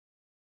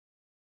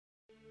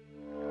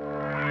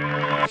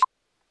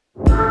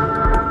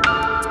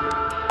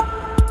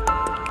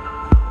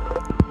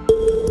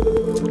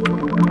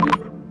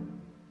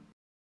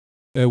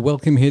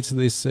Welcome here to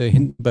this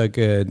Hindenburg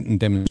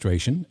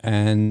demonstration.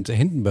 And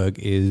Hindenburg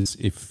is,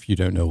 if you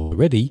don't know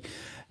already,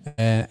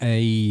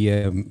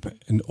 an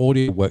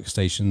audio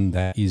workstation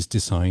that is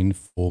designed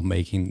for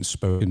making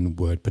spoken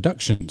word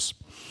productions,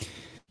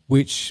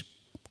 which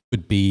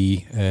could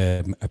be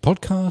a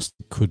podcast,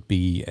 it could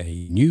be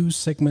a news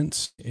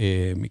segment,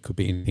 it could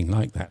be anything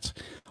like that.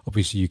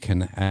 Obviously, you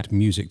can add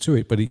music to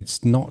it, but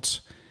it's not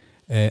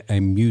a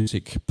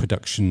music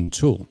production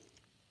tool.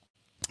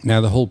 Now,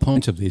 the whole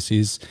point of this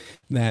is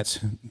that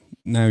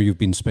now you've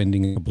been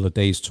spending a couple of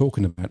days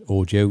talking about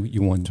audio,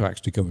 you want to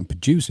actually go and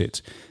produce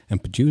it.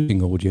 And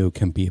producing audio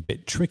can be a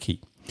bit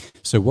tricky.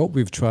 So what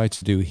we've tried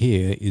to do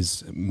here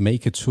is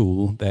make a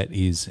tool that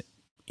is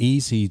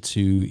easy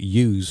to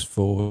use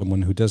for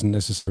someone who doesn't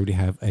necessarily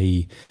have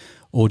a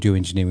audio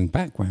engineering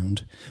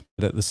background,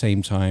 but at the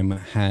same time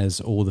has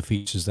all the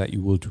features that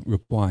you would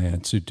require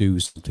to do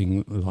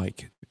something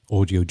like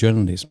audio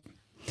journalism.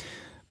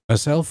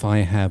 Myself, I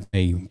have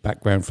a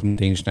background from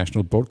Danish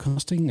National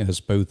Broadcasting as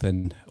both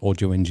an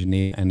audio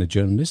engineer and a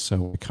journalist,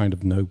 so I kind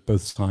of know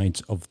both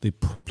sides of the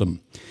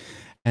problem.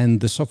 And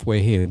the software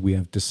here we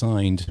have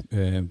designed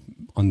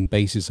on the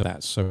basis of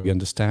that, so we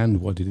understand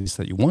what it is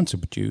that you want to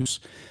produce,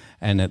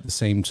 and at the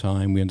same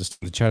time we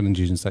understand the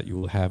challenges that you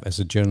will have as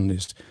a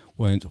journalist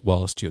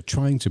whilst you're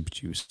trying to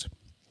produce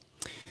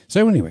it.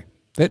 So anyway,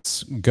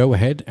 let's go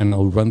ahead and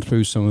I'll run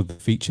through some of the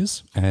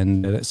features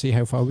and let's see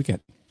how far we get.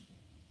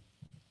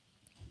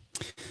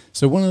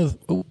 So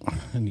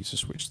I need to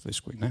switch this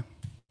screen now.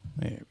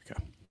 There we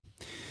go.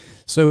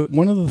 So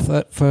one of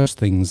the first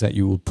things that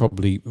you will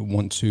probably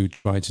want to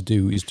try to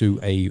do is do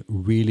a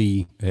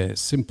really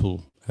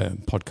simple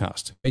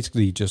podcast.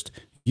 Basically just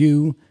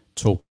you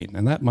talking,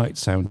 and that might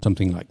sound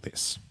something like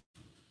this.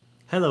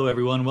 Hello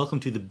everyone, welcome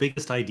to the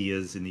biggest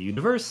ideas in the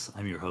universe.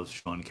 I'm your host,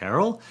 Sean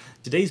Carroll.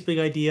 Today's big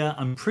idea,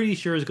 I'm pretty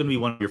sure is going to be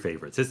one of your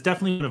favorites. It's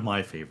definitely one of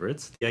my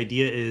favorites. The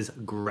idea is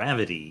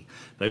gravity,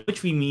 by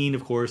which we mean,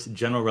 of course,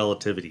 general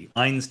relativity,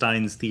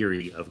 Einstein's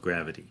theory of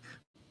gravity.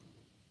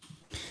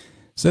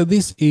 So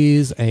this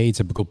is a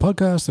typical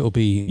podcast. It will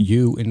be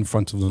you in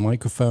front of the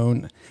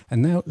microphone.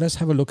 And now let's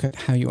have a look at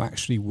how you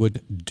actually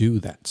would do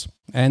that.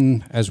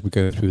 And as we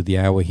go through the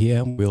hour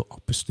here, we'll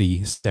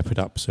obviously step it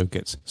up so it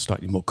gets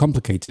slightly more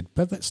complicated.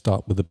 But let's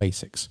start with the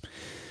basics.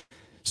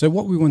 So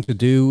what we want to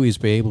do is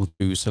be able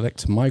to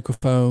select a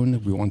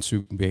microphone. We want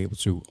to be able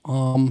to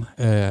arm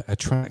a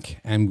track,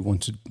 and we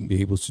want to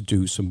be able to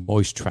do some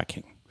voice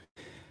tracking.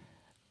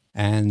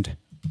 And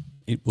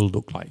it will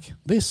look like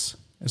this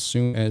as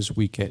soon as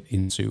we get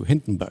into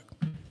Hindenburg.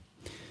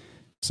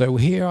 So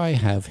here I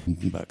have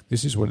Hindenburg.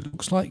 This is what it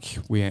looks like.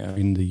 We are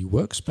in the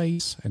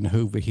workspace, and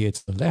over here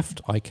to the left,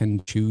 I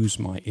can choose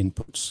my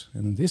inputs.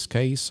 In this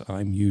case,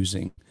 I'm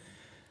using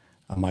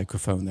a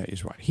microphone that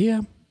is right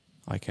here.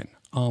 I can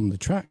arm the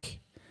track,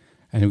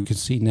 and we can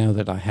see now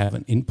that I have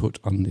an input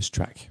on this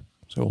track.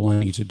 So all I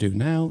need to do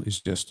now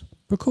is just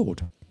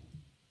record.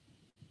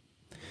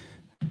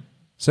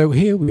 So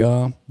here we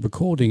are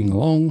recording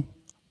along.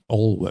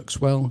 All works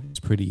well.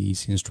 It's pretty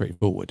easy and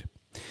straightforward.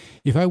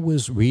 If I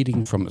was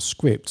reading from a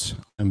script,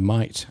 I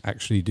might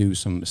actually do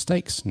some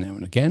mistakes now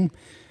and again,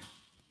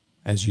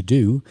 as you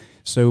do.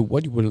 So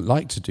what you would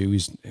like to do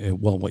is,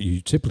 what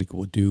you typically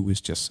would do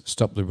is just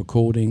stop the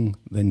recording,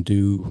 then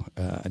do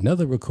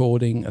another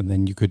recording, and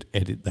then you could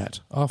edit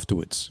that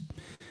afterwards.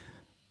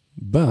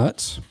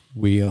 But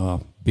we are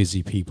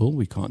busy people.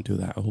 We can't do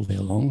that all day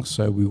long.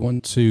 So we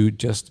want to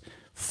just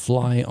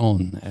fly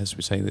on, as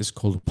we say. This is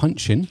called a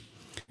punch-in.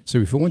 So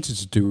if I wanted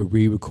to do a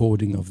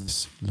re-recording of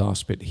this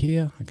last bit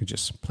here, I could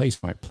just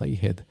place my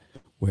playhead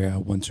where I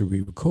want to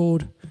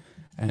re-record.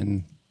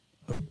 And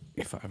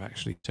if I've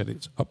actually set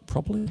it up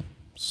properly,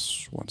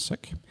 one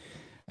sec.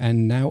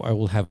 And now I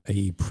will have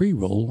a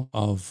pre-roll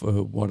of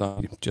what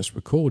I just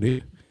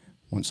recorded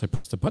once I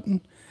press the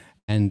button,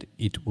 and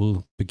it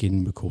will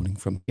begin recording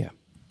from here.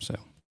 So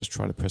just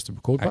try to press the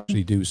record,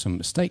 actually do some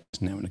mistakes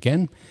now and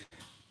again.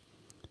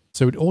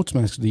 So it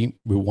automatically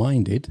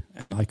rewinded,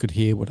 and I could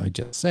hear what I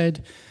just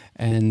said,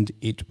 and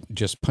it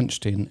just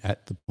punched in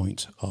at the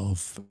point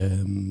of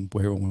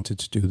where I wanted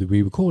to do the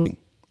re-recording.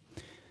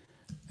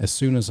 As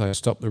soon as I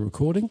stop the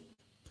recording,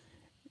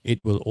 it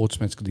will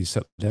automatically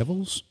set the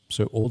levels.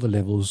 So all the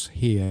levels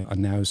here are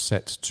now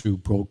set to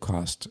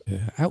broadcast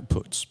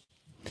outputs.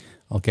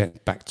 I'll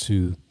get back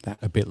to that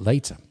a bit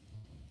later.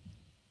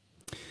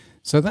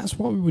 So that's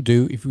what we would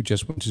do if we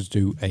just wanted to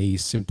do a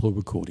simple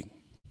recording.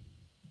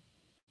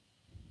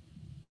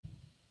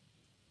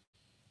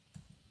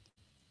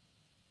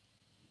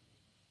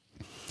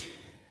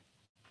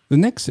 The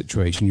next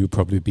situation you'll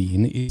probably be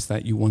in is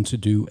that you want to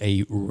do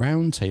a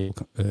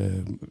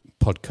roundtable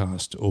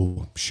podcast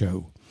or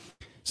show.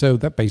 So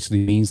that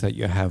basically means that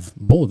you have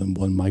more than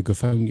one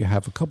microphone. You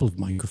have a couple of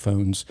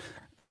microphones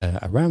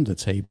around the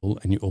table,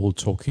 and you're all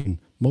talking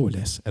more or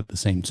less at the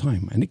same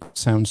time. And it could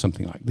sound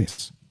something like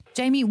this.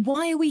 Jamie,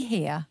 why are we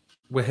here?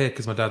 We're here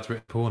because my dad's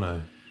written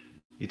porno.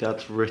 Your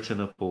dad's written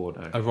a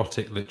porno?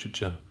 Erotic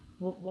literature.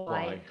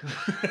 Why?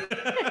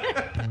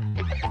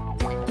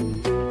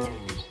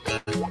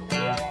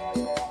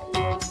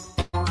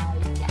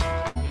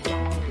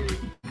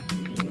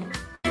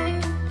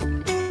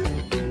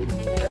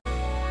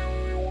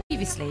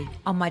 Previously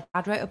on My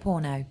Dad Wrote a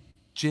Porno.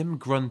 Jim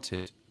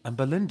grunted, and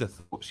Belinda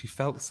thought she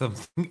felt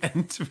something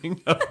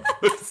entering her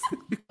pussy.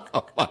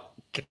 Oh my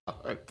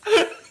God.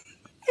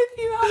 If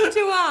you have to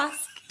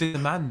ask. Did the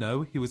man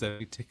know he was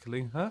only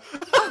tickling her?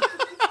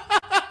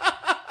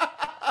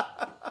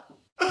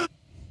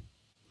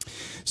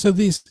 So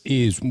this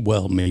is,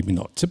 well, maybe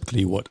not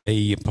typically what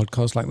a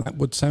podcast like that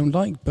would sound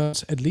like,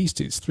 but at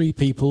least it's three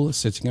people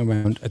sitting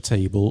around a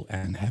table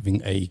and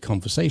having a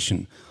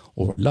conversation,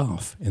 or a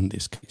laugh in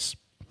this case.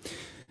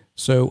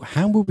 So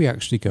how would we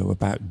actually go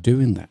about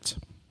doing that?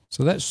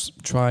 So let's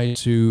try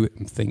to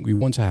think. We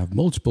want to have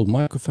multiple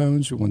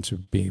microphones. We want to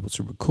be able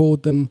to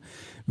record them.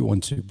 We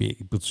want to be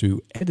able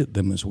to edit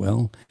them as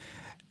well.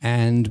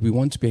 And we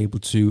want to be able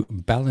to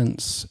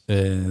balance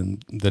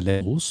the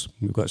levels.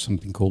 We've got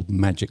something called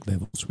magic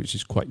levels, which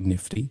is quite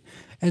nifty,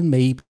 and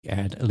maybe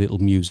add a little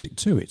music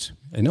to it.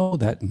 And all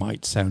that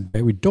might sound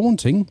very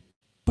daunting,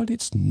 but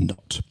it's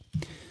not.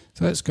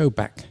 So let's go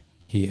back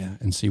here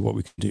and see what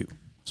we can do.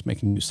 Let's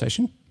make a new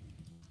session.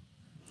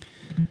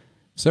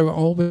 So I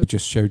already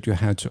just showed you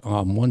how to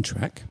arm one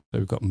track. So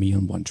we've got me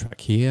on one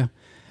track here.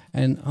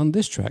 And on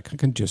this track, I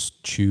can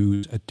just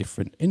choose a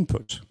different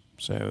input.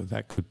 So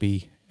that could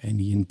be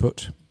any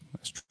input.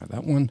 Let's try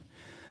that one.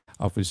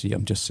 Obviously,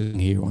 I'm just sitting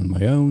here on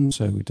my own,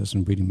 so it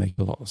doesn't really make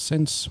a lot of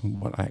sense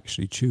what I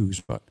actually choose,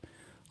 but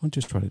I'll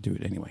just try to do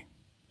it anyway.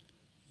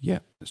 Yeah,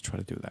 let's try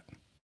to do that.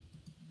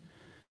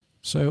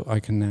 So I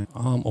can now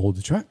arm all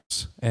the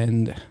tracks,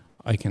 and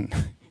I can,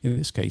 in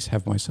this case,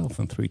 have myself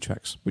on 3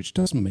 tracks, which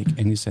doesn't make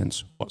any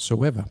sense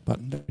whatsoever, but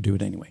I'll do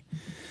it anyway.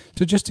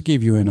 So just to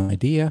give you an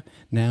idea,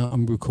 now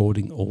I'm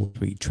recording all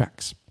 3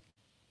 tracks.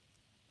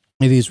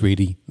 It is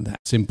really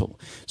that simple.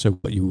 So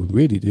what you would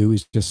really do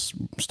is just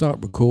start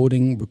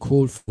recording,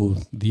 record for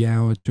the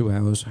hour, 2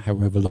 hours,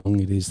 however long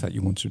it is that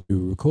you want to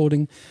do a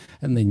recording,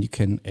 and then you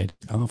can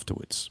edit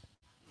afterwards.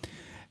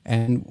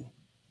 And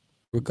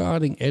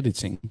regarding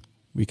editing,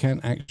 we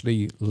can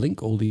actually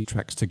link all these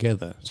tracks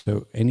together.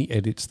 So any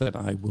edits that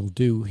I will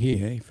do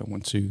here, if I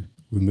want to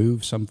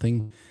remove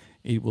something,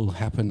 it will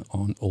happen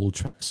on all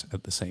tracks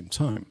at the same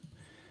time.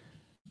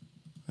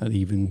 That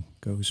even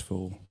goes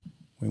for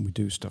when we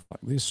do stuff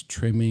like this,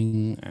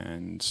 trimming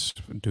and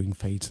doing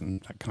fades and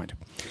that kind of.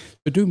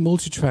 But doing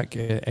multi-track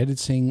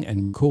editing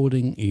and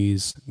recording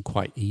is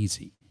quite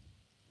easy.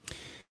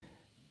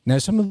 Now,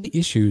 some of the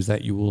issues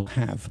that you will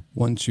have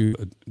once you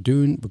are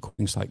doing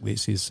recordings like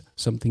this is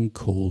something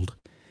called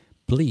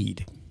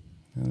bleed.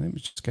 Now, let me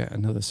just get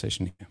another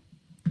session here.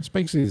 It's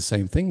basically the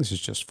same thing. This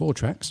is just 4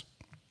 tracks.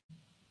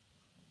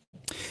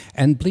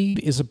 And bleed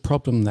is a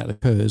problem that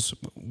occurs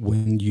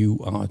when you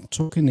are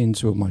talking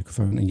into a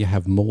microphone and you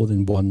have more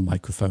than one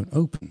microphone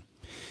open.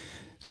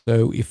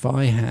 So if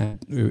I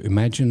had,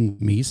 imagine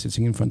me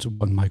sitting in front of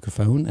one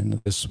microphone and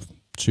there's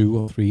 2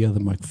 or 3 other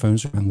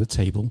microphones around the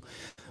table,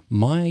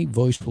 my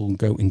voice will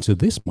go into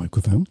this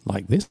microphone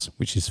like this,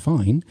 which is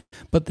fine,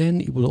 but then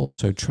it will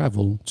also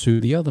travel to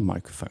the other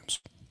microphones.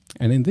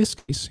 And in this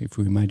case, if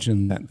we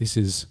imagine that this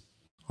is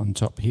on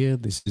top here,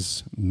 this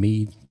is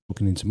me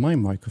talking into my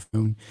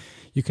microphone,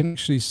 you can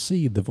actually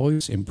see the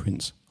voice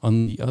imprints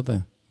on the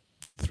other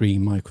 3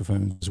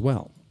 microphones as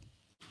well.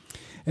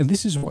 And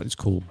this is what is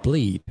called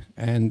bleed.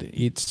 And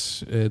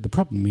it's the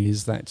problem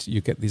is that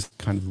you get this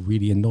kind of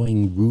really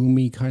annoying,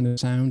 roomy kind of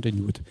sound, and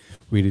you would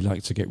really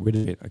like to get rid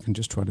of it. I can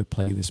just try to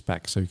play this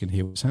back so you can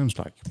hear what it sounds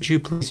like. Could you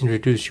please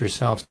introduce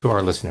yourself to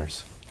our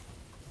listeners?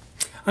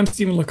 I'm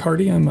Stephen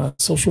Liccardi. I'm a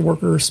social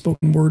worker,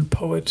 spoken word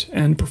poet,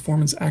 and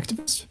performance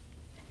activist.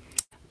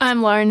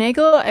 I'm Laura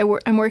Nagel.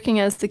 I'm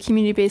working as the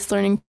Community-Based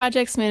Learning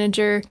Projects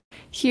Manager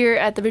here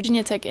at the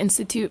Virginia Tech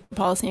Institute for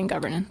Policy and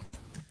Governance.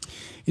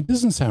 It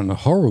doesn't sound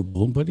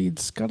horrible, but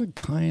it's got a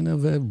kind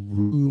of a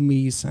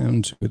roomy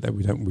sound to it that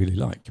we don't really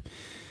like.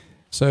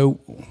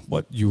 So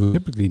what you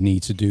typically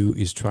need to do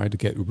is try to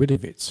get rid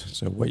of it.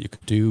 So what you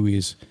could do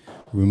is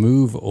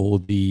remove all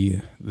the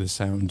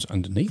sounds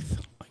underneath,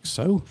 like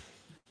so.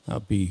 That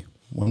would be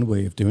one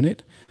way of doing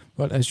it.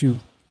 But as you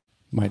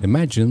might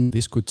imagine,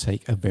 this could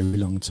take a very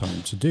long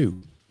time to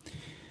do.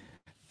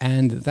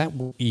 And that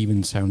will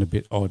even sound a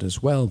bit odd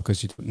as well,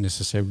 because you don't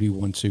necessarily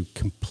want to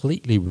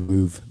completely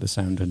remove the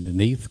sound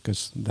underneath,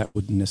 because that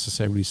wouldn't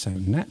necessarily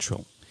sound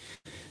natural.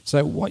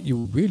 So what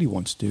you really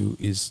want to do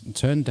is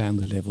turn down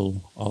the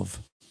level of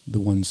the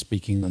one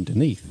speaking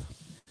underneath.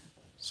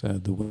 So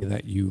the way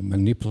that you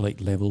manipulate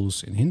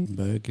levels in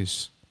Hindenburg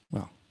is,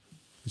 well,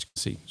 as you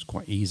can see, it's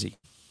quite easy.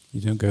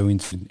 You don't go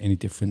into any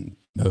different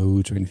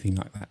modes or anything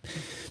like that.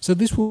 So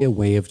this will be a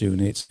way of doing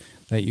it,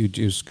 that you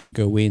just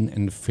go in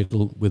and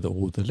fiddle with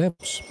all the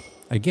levels.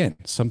 Again,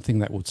 something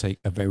that will take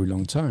a very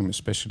long time,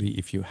 especially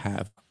if you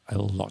have a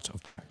lot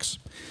of tracks.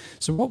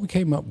 So what we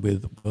came up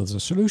with was a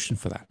solution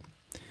for that.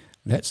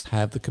 Let's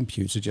have the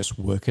computer just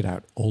work it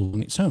out all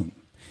on its own.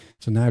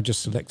 So now I've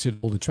just selected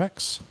all the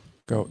tracks,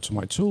 go up to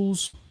my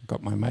tools,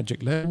 got my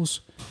magic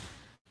levels,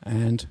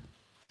 and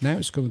now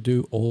it's going to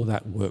do all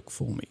that work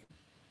for me.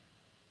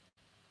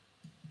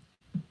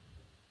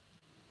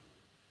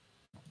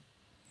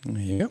 There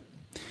you go.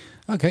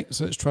 Okay,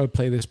 so let's try to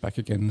play this back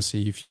again and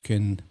see if you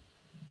can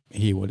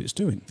hear what it's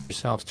doing.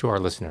 Yourselves to our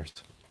listeners.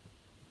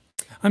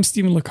 I'm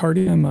Stephen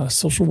Licardi. I'm a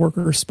social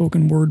worker,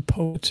 spoken word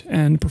poet,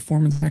 and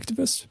performance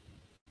activist.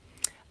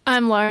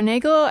 I'm Laura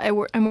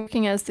Nagel. I'm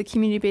working as the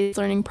Community-Based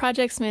Learning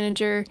Projects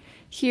Manager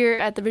here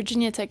at the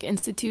Virginia Tech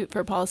Institute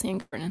for Policy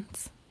and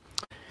Governance.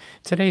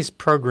 Today's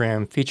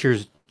program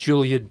features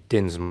Julia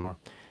Dinsmore.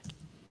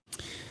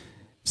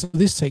 So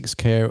this takes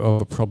care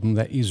of a problem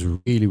that is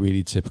really,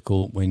 really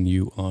typical when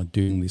you are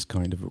doing this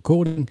kind of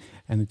recording,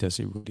 and it does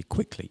it really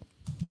quickly.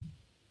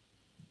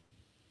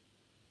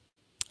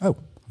 Oh,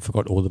 I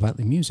forgot all about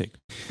the music.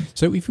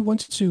 So if you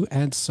wanted to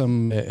add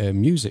some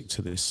music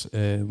to this,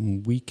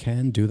 we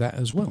can do that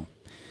as well.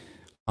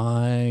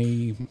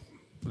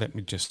 Let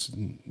me just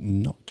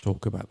not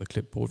talk about the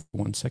clipboard for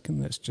 1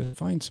 second. Let's just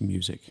find some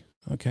music.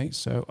 Okay,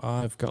 so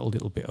I've got a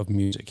little bit of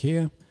music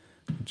here.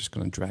 I'm just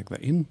going to drag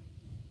that in.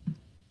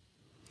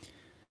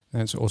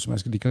 And it's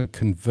automatically going to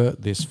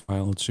convert this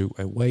file to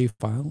a WAV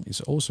file.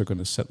 It's also going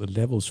to set the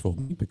levels for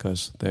me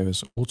because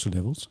there's auto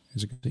levels,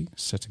 as you can see,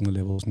 setting the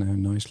levels now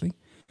nicely.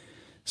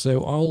 So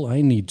all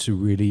I need to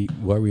really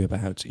worry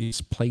about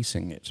is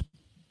placing it.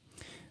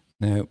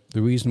 Now,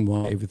 the reason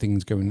why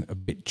everything's going a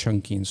bit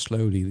chunky and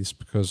slowly is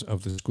because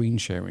of the screen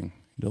sharing.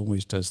 It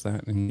always does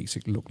that and makes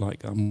it look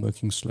like I'm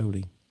working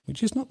slowly,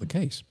 which is not the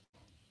case.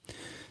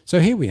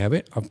 So here we have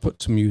it. I've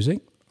put some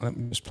music. Let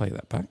me just play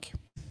that back.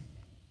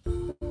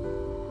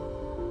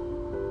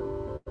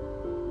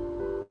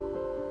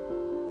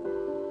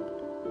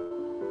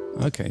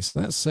 Okay, so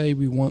let's say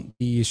we want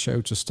the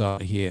show to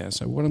start here.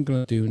 So what I'm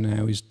going to do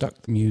now is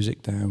duck the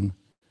music down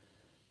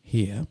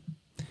here.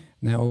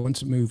 Now I want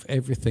to move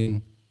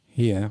everything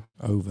here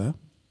over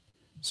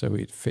so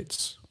it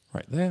fits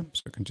right there.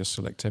 So I can just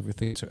select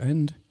everything to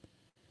end.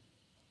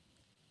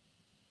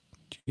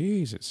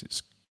 Jesus,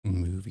 it's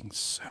moving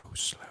so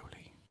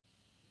slowly.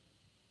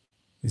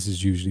 This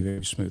is usually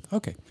very smooth.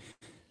 Okay,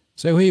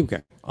 so here we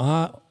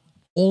go.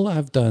 All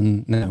I've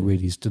done now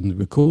really is done the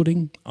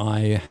recording.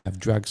 I have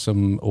dragged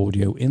some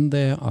audio in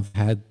there. I've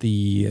had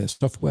the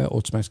software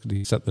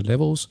automatically set the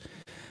levels.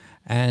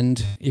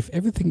 And if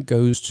everything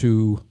goes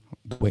to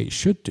the way it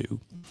should do,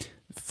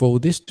 for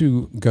this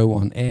to go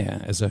on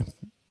air as a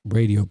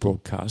radio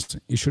broadcast,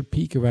 it should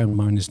peak around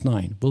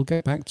 -9. We'll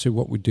get back to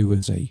what we do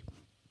as a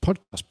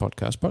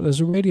podcast, but as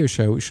a radio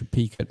show, it should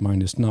peak at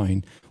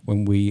 -9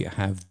 when we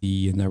have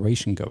the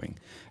narration going.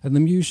 And the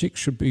music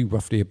should be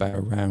roughly about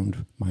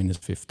around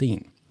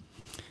 -15.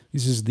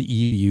 This is the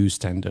EU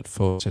standard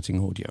for setting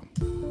audio.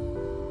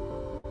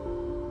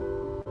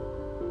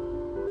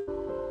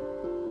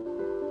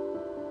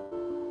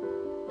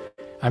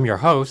 I'm your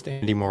host,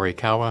 Andy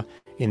Morikawa,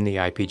 in the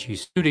IPG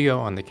studio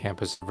on the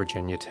campus of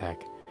Virginia Tech.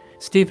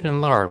 Stephen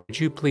and Laura, would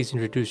you please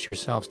introduce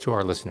yourselves to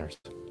our listeners?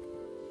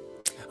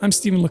 I'm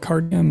Stephen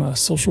Licardi. I'm a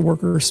social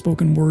worker,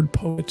 spoken word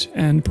poet,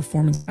 and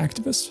performance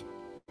activist.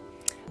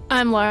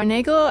 I'm Laura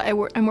Nagel.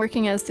 I'm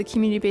working as the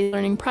Community-Based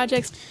Learning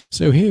Projects.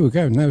 So here we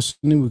go. Now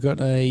suddenly we've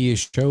got a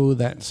show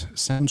that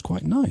sounds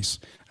quite nice,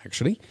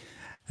 actually.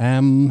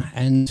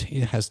 And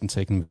it hasn't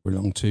taken very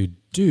long to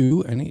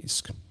do, and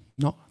it's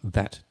not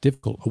that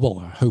difficult. Well,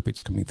 I hope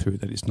it's coming through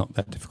that it's not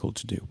that difficult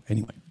to do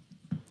anyway.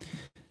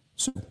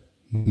 So,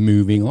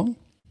 moving on.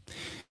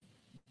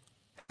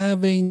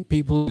 Having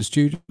people in the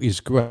studio is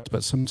great,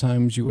 but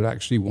sometimes you would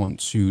actually want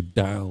to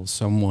dial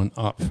someone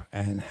up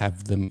and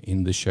have them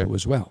in the show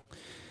as well.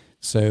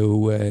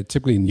 So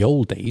typically in the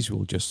old days,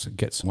 we'll just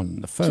get someone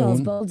on the phone.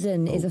 Charles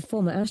Bolden is a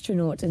former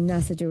astronaut and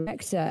NASA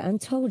director and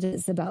told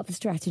us about the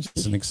strategy.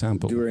 As an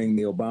example. During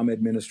the Obama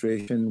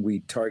administration, we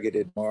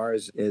targeted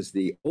Mars as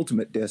the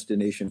ultimate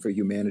destination for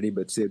humanity,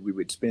 but said we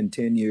would spend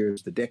 10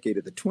 years, the decade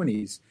of the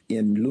 20s,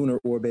 in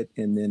lunar orbit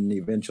and then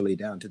eventually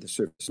down to the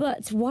surface.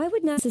 But why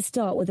would NASA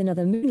start with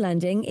another moon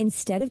landing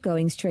instead of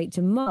going straight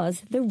to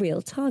Mars, the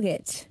real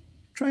target?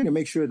 Trying to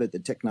make sure that the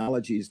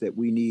technologies that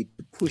we need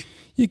to push.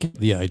 You get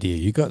the idea.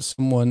 You got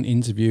someone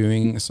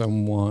interviewing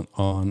someone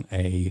on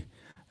a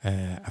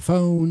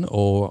phone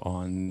or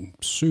on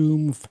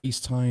Zoom,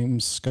 FaceTime,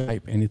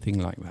 Skype, anything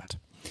like that.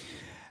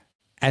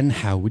 And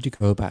how would you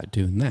go about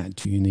doing that?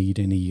 Do you need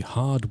any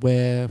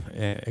hardware,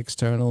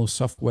 external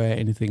software,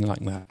 anything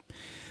like that?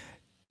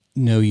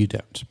 No, you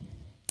don't.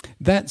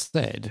 That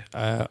said,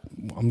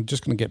 I'm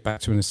just going to get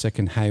back to in a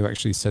second how you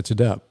actually set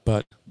it up,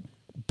 but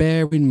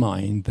bear in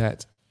mind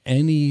that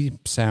any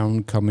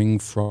sound coming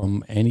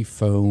from any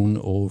phone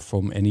or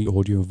from any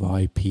audio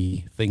via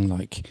IP thing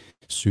like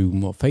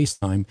Zoom or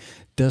FaceTime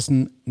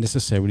doesn't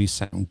necessarily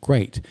sound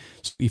great.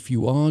 So if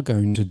you are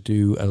going to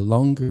do a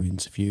longer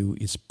interview,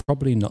 it's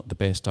probably not the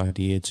best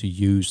idea to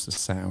use the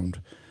sound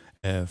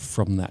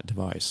from that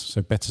device.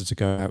 So better to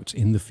go out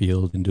in the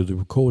field and do the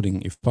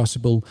recording if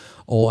possible,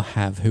 or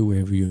have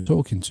whoever you're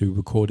talking to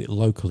record it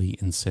locally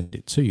and send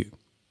it to you.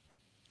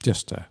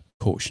 Just a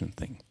caution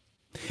thing.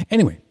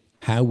 Anyway,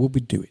 how would we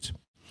do it?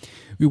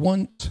 We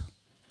want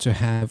to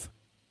have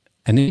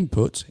an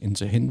input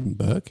into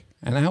Hindenburg,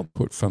 an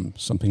output from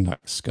something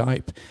like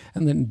Skype,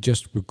 and then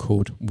just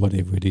record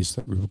whatever it is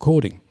that we're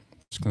recording.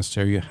 Just going to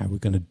show you how we're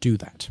going to do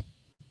that.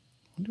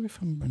 wonder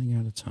if I'm running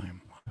out of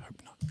time. I hope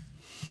not.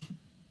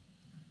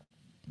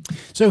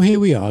 So here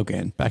we are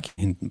again, back in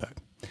Hindenburg.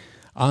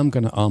 I'm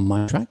going to arm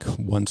my track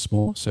once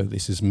more. So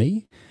this is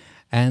me.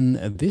 And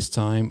this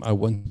time I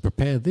want to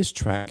prepare this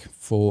track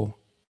for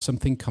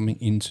something coming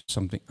into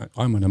something.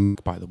 I'm on a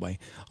Mac, by the way,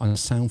 on a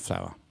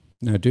Soundflower.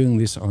 Now, doing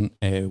this on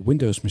a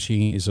Windows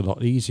machine is a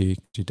lot easier.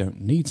 You don't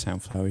need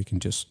Soundflower. You can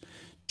just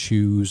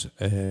choose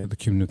the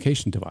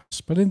communication device.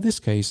 But in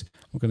this case,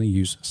 I'm going to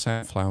use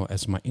Soundflower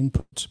as my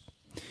input.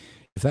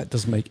 If that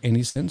doesn't make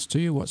any sense to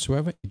you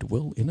whatsoever, it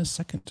will in a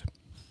second.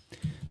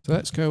 So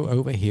let's go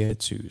over here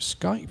to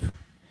Skype.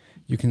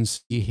 You can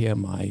see here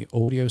my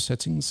audio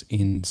settings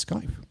in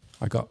Skype.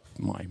 I got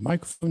my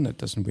microphone, that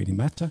doesn't really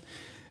matter,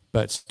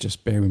 but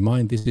just bear in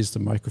mind this is the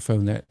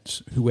microphone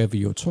that whoever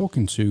you're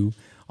talking to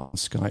on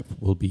Skype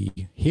will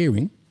be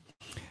hearing.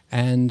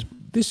 And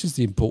this is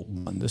the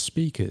important one, the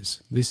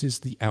speakers. This is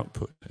the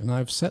output, and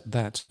I've set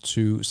that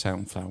to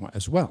Soundflower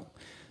as well.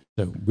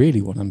 So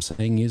really what I'm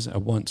saying is I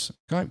want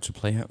Skype to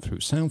play out through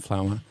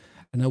Soundflower,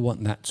 and I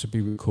want that to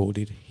be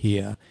recorded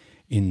here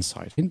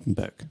inside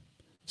Hindenburg.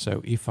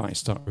 So if I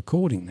start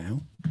recording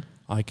now,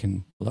 I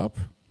can pull up.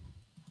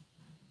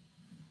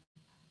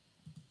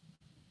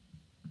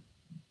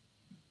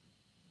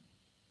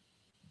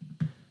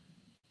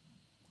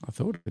 I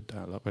thought it would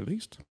dial up at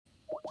least.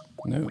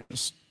 No,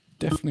 it's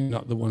definitely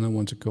not the one I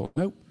want to call.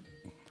 Nope.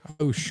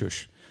 Oh,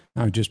 shush.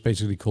 I just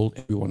basically called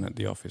everyone at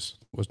the office.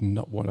 It was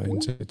not what I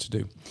intended to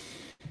do.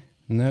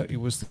 No, it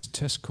was this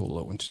test call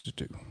I wanted to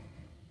do.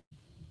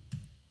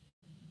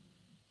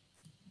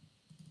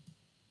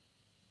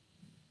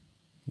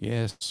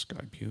 Yes,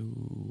 Skype,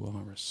 you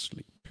are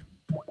asleep.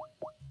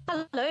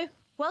 Hello,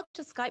 welcome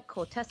to Skype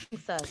call testing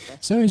service.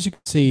 So as you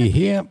can see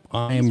here,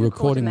 I am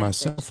recording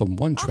myself on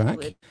one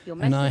track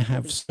and I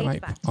have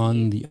Skype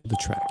on the other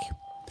track.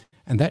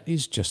 And that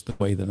is just the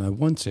way that I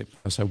want it,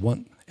 because I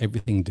want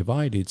everything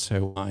divided.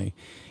 So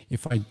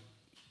if I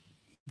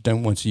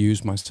don't want to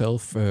use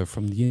myself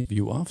from the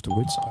interview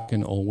afterwards, I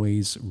can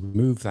always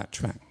remove that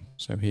track.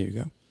 So here you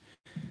go.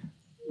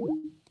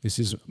 This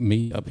is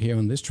me up here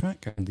on this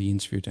track and the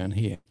interview down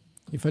here.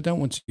 If I don't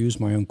want to use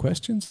my own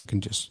questions, I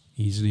can just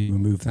easily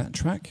remove that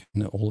track,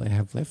 and all I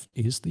have left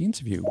is the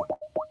interview.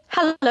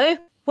 Hello,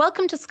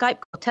 welcome to Skype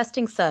call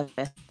testing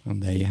service.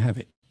 And there you have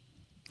it.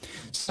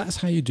 So that's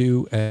how you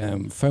do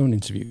phone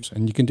interviews,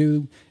 and you can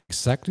do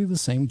exactly the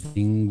same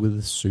thing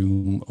with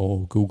Zoom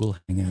or Google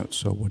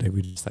Hangouts or whatever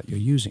it is that you're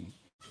using.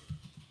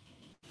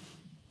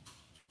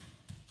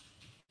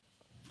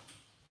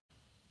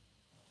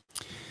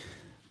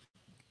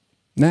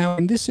 Now,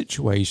 in this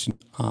situation,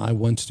 I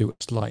want to do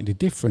a slightly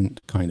different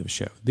kind of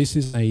show. This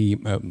is a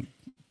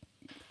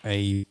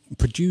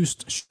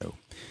produced show.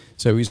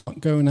 So it's not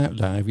going out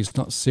live. It's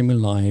not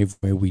semi-live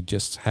where we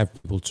just have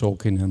people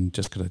talking and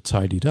just going to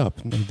tidy it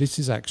up. No, this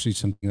is actually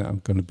something that I'm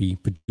going to be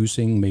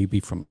producing, maybe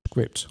from a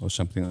script or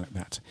something like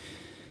that.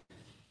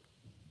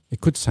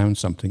 It could sound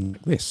something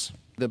like this.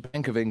 The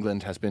Bank of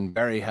England has been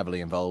very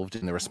heavily involved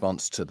in the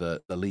response to the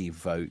Leave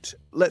vote.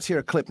 Let's hear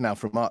a clip now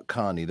from Mark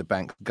Carney, the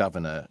bank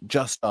governor,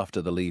 just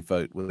after the Leave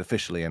vote was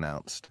officially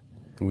announced.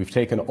 We've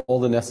taken all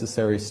the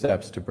necessary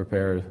steps to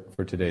prepare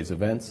for today's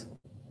events,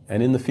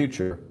 and in the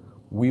future,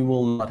 we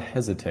will not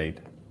hesitate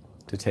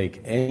to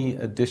take any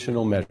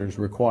additional measures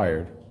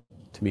required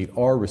to meet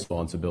our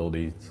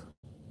responsibilities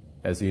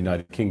as the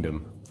United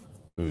Kingdom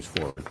moves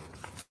forward.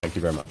 Thank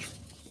you very much.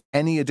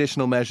 Any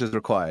additional measures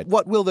required?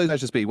 What will those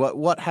measures be?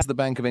 What has the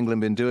Bank of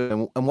England been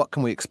doing, and what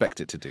can we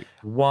expect it to do?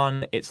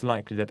 One, it's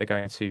likely that they're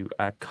going to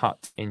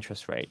cut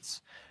interest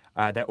rates.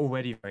 They're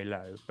already very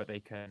low, but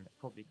they can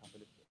probably cut a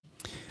little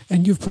bit.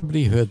 And you've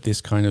probably heard this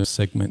kind of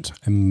segment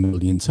a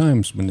million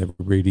times but never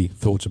really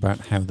thought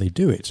about how they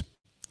do it.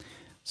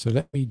 So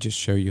let me just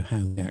show you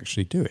how they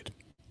actually do it.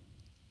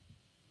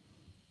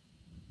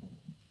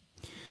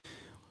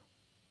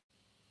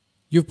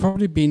 You've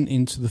probably been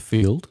into the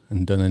field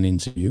and done an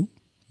interview,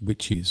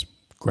 which is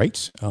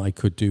great. I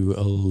could do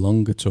a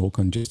longer talk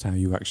on just how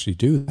you actually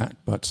do that,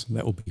 but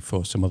that will be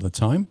for some other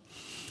time.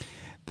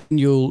 Then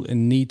you'll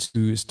need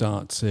to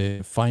start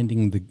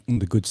finding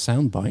the good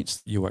sound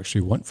bites that you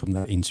actually want from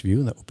that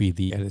interview. That will be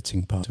the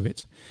editing part of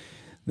it.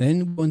 Then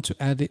you want to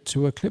add it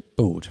to a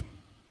clipboard.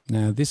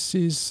 Now, this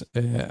is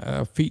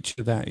a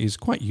feature that is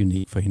quite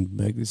unique for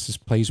Hindenburg. This is a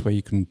place where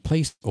you can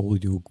place all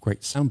your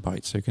great sound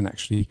bites so you can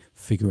actually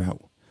figure out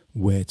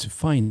where to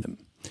find them.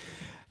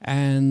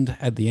 And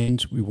at the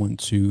end, we want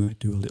to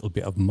do a little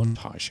bit of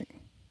montaging.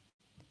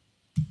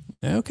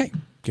 Okay,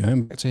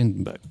 going back to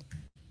Hindenburg.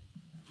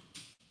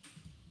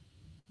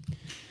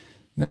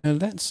 Now,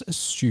 let's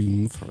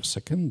assume for a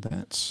second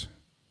that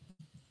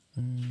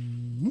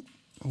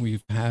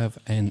we have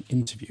an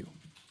interview.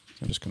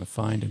 I'm just going to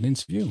find an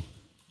interview.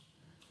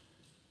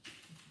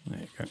 There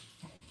you go.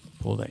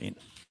 Pull that in.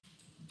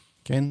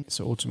 Again,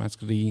 it's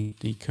automatically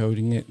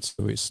decoding it,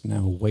 so it's now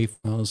a WAV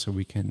file, so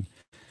we can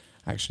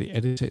actually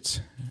edit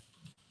it,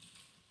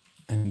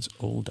 and it's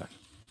all done.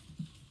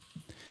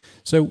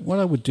 So what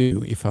I would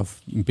do if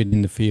I've been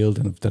in the field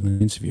and I've done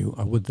an interview,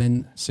 I would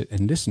then sit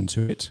and listen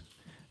to it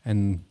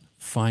and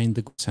find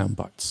the sound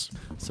bites.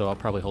 So I'll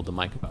probably hold the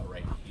mic about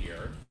right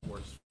here.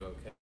 Works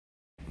okay.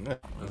 Yeah,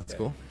 that's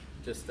cool.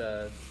 Just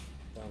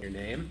your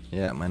name.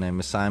 Yeah, my name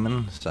is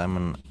Simon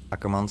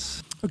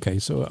Ackermans. Okay,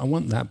 so I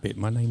want that bit.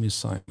 My name is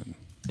Simon.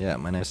 Yeah,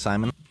 my name is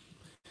Simon.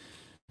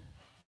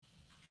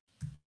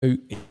 So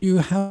if you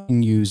have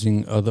been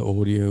using other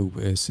audio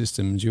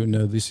systems, you'll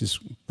know this is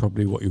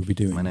probably what you'll be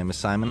doing. My name is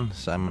Simon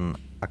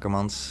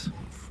Ackermans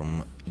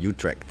from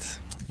Utrecht.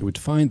 You would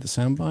find the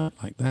soundbite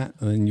like that,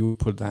 and then you would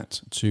put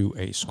that to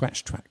a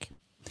scratch track.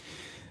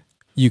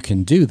 You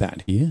can do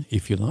that here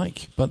if you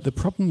like, but the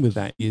problem with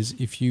that is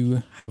if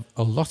you have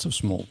a lot of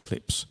small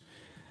clips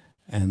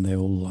and they're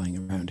all lying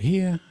around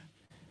here,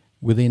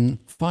 within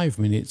 5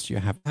 minutes you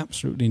have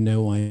absolutely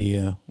no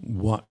idea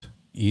what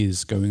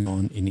is going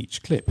on in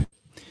each clip.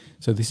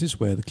 So this is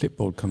where the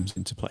clipboard comes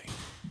into play.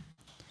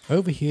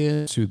 Over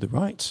here to the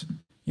right,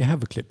 you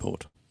have a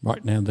clipboard.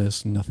 Right now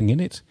there's nothing in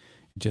it.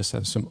 It just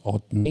has some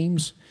odd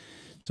names.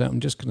 So I'm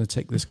just going to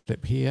take this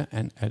clip here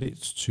and add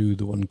it to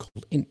the one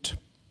called int.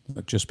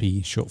 That'll just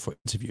be short for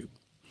interview.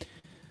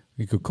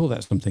 We could call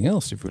that something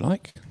else if we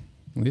like.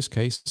 In this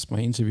case, it's my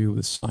interview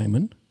with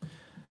Simon.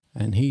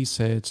 And he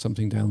said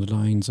something down the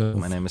lines of...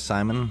 My name is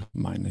Simon.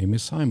 My name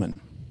is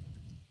Simon.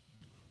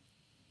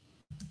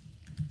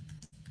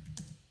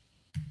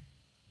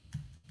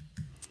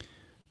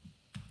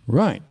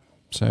 Right,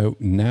 so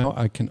now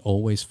I can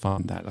always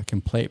find that. I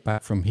can play it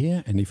back from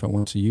here, and if I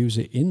want to use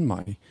it in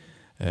my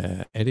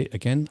edit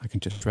again, I can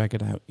just drag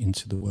it out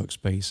into the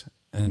workspace,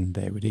 and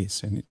there it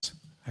is. And it's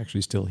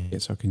actually still here,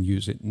 so I can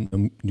use it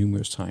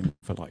numerous times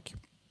if I like.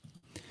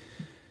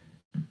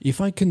 If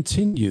I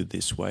continue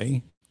this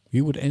way,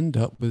 we would end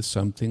up with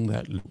something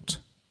that looked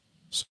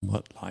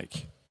somewhat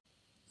like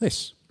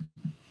this.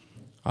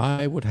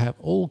 I would have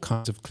all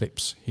kinds of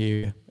clips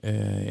here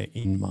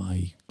in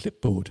my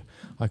clipboard.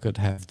 I could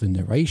have the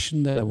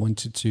narration that I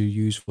wanted to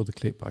use for the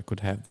clip. I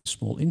could have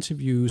small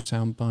interview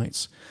sound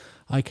bites.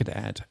 I could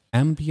add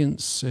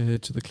ambience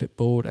to the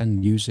clipboard and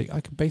music.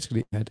 I could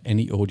basically add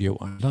any audio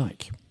I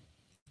like.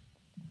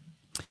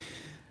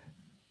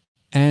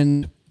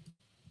 And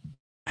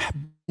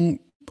having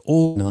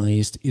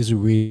organized is a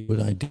really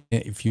good idea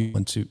if you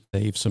want to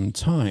save some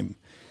time.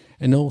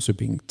 And also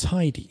being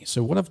tidy.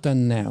 So what I've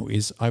done now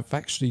is I've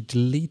actually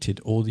deleted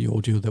all the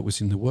audio that was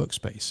in the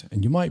workspace.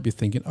 And you might be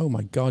thinking, oh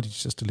my God,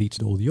 it's just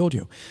deleted all the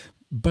audio.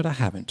 But I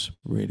haven't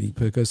really,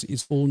 because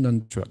it's all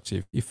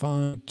non-destructive. If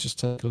I just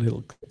take a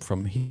little clip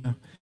from here,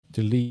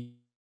 delete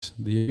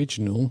the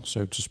original,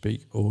 so to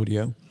speak,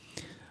 audio,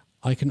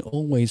 I can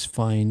always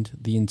find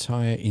the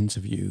entire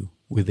interview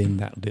within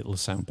that little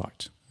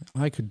soundbite.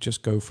 I could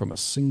just go from a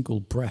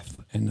single breath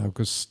and I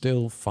could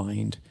still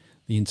find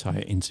the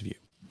entire interview.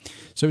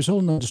 So it's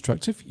all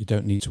non-destructive. You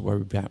don't need to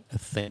worry about a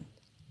thing.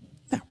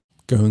 Now,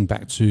 going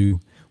back to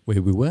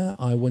where we were,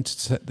 I wanted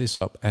to set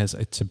this up as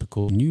a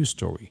typical news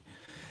story.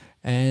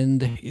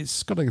 And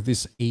it's got like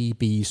this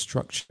A-B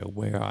structure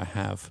where I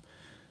have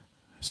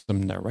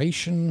some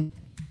narration,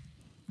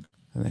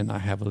 and then I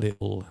have a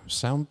little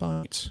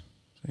soundbite.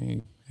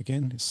 So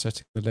again, it's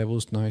setting the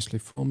levels nicely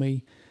for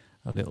me.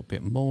 A little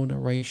bit more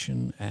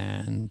narration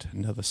and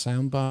another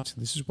soundbite.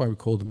 This is why we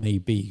call them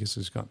A-B, because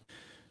it's got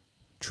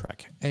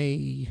track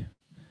A,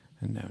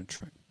 and now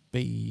track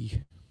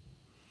B.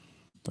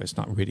 But it's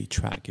not really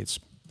track, it's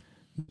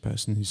the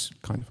person is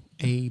kind of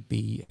A,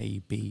 B, A,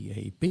 B,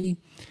 A, B.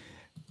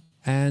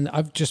 And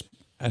I've just,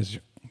 as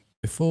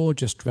before,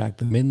 just dragged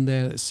them in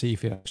there. Let's see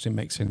if it actually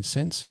makes any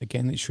sense.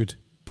 Again, it should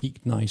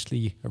peak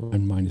nicely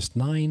around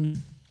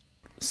 -9.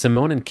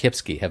 Simone and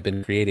Kipski have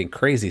been creating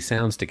crazy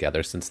sounds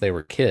together since they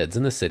were kids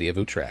in the city of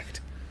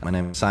Utrecht. My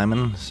name is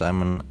Simon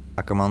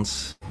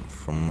Ackermans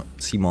from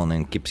Simone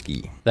and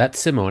Kipski. That's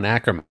Simone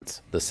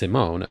Ackermans, the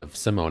Simone of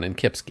Simone and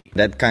Kipski.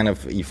 That kind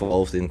of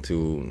evolved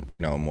into,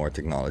 more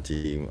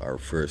technology. Our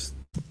first.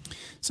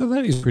 So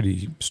that is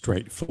pretty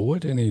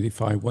straightforward. And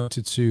if I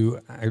wanted to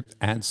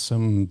add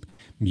some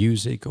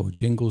music or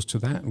jingles to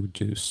that, we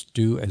just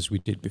do as we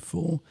did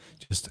before.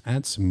 Just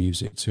add some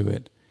music to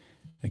it.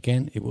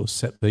 Again, it will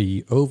set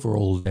the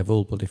overall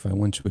level, but if I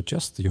want to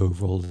adjust the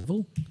overall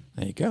level,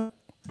 there you go.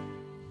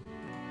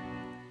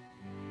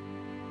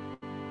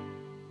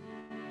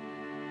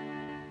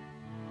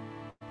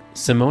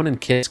 Simone and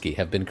Kipski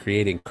have been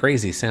creating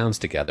crazy sounds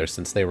together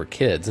since they were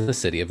kids in the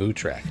city of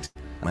Utrecht.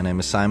 My name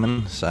is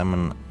Simon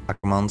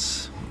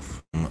Ackermans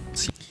from...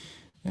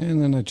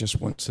 And then I just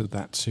want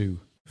that to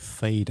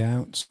fade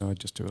out, so I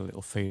just do a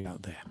little fade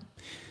out there.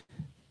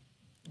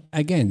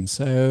 Again,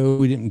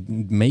 so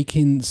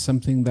making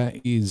something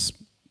that is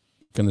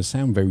going to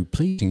sound very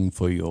pleasing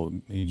for your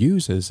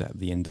users at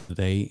the end of the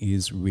day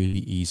is really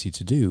easy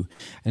to do.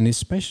 And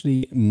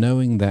especially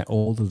knowing that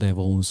all the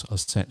levels are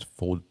set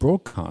for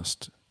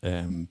broadcast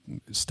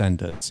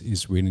standards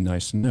is really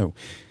nice to know.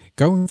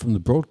 Going from the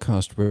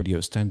broadcast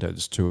radio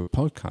standards to a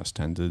podcast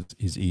standards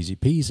is easy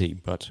peasy,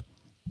 but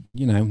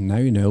now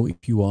you know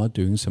if you are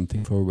doing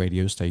something for a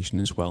radio station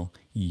as well,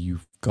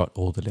 you've got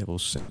all the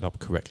levels set up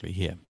correctly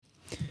here.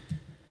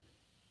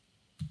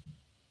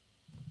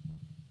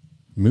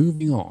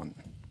 Moving on.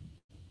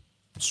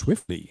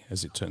 swiftly,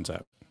 as it turns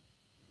out.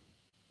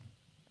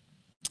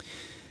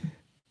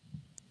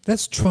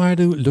 Let's try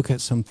to look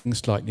at something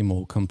slightly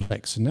more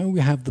complex. So now we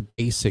have the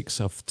basics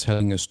of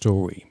telling a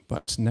story,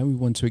 but now we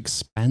want to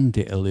expand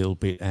it a little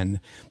bit and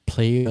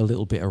play a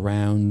little bit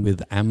around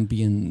with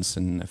ambience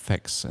and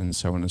effects and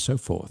so on and so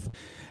forth.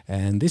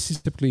 And this is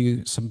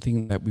typically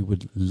something that we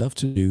would love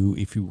to do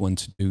if you want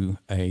to do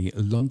a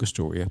longer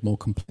story, a more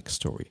complex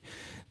story.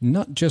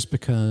 Not just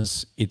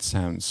because it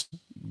sounds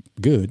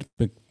good,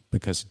 but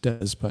because it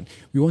does, but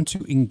we want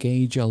to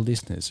engage our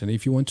listeners. And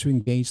if you want to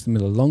engage them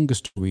in a longer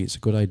story, it's a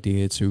good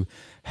idea to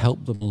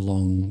help them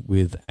along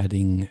with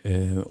adding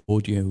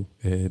audio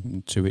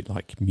to it,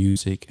 like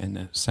music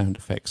and sound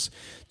effects,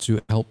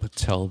 to help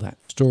tell that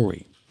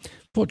story.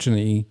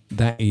 Fortunately,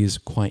 that is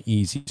quite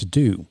easy to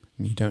do.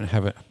 You don't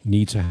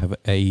need to have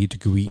a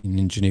degree in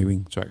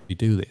engineering to actually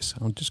do this.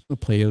 I'm just going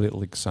to play a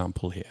little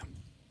example here.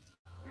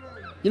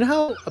 You know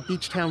how a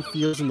beach town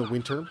feels in the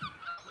winter?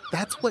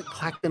 That's what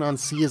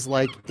Clacton-on-Sea is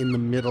like in the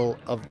middle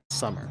of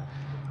summer.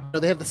 You know,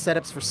 they have the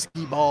setups for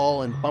skee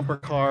ball and bumper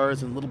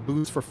cars and little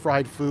booths for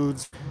fried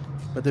foods,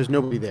 but there's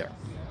nobody there.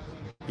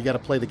 You got to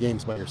play the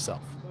games by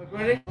yourself.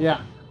 Ready?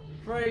 Yeah.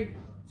 3,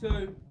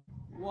 2,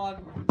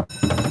 1.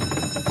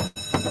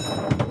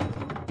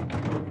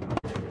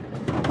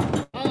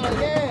 Oh,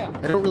 yeah!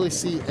 I don't really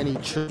see any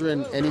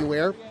children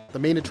anywhere. The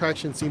main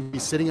attraction seems to be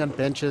sitting on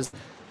benches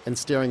and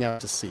staring out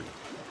to sea.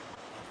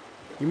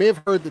 You may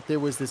have heard that there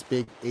was this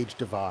big age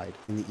divide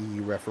in the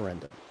EU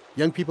referendum.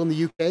 Young people in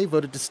the UK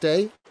voted to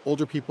stay,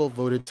 older people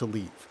voted to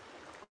leave.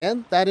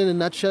 And that, in a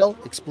nutshell,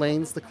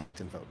 explains the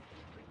Clacton vote.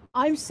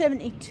 I'm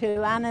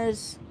 72,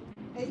 Anna's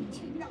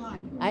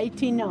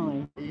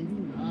 89.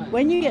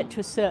 When you get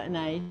to a certain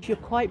age, you're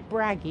quite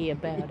braggy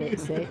about it,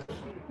 see?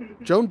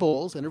 Joan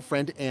Bowles and her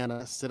friend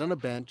Anna sit on a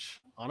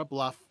bench on a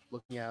bluff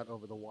looking out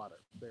over the water.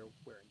 They're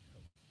wearing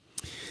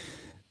coats.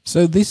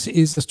 So this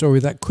is a story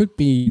that could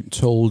be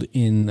told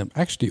in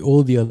actually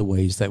all the other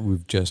ways that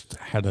we've just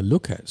had a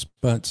look at.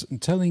 But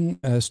telling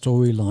a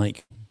story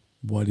like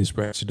what is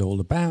Brexit all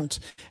about,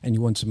 and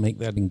you want to make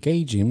that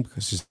engaging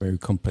because it's a very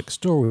complex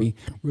story,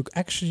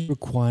 actually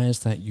requires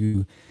that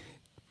you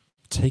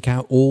take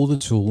out all the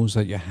tools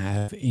that you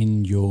have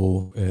in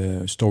your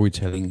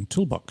storytelling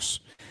toolbox.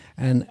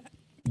 And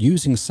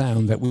using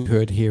sound that we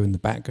heard here in the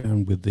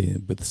background with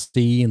the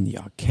sea and the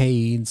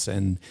arcades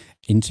and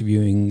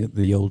interviewing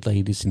the old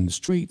ladies in the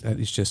street, that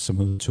is just some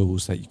of the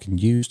tools that you can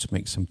use to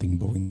make something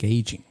more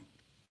engaging.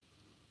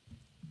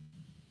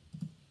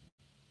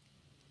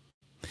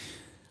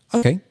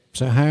 Okay,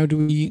 so how do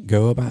we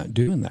go about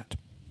doing that?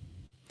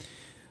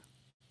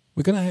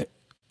 We're going to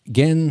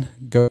again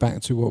go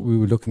back to what we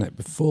were looking at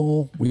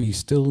before. We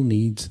still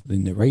need the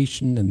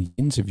narration and the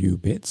interview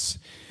bits.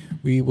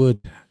 We've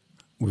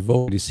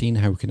already seen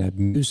how we can add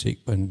music,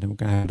 but we're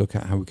going to look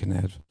at how we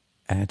can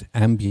add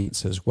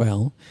ambience as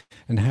well,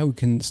 and how we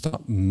can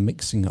start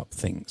mixing up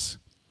things.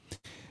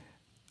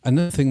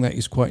 Another thing that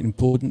is quite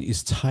important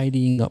is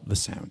tidying up the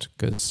sound,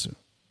 because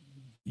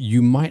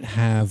you might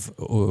have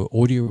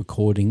audio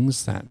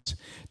recordings that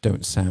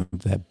don't sound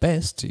their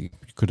best. You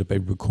could have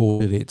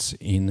recorded it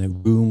in a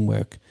room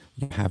where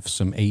you have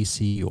some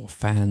AC or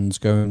fans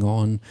going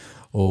on,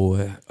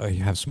 or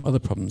you have some other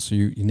problems. So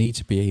you need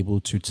to be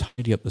able to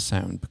tidy up the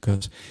sound,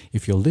 because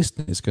if your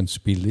listener is going to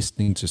be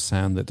listening to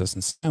sound that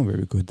doesn't sound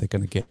very good, they're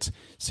going to get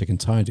sick and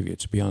tired of it,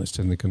 to be honest,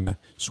 and they're going to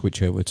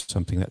switch over to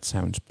something that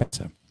sounds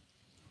better.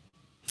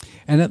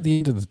 And at the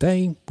end of the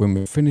day, when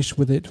we're finished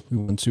with it, we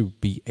want to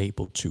be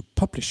able to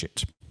publish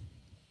it.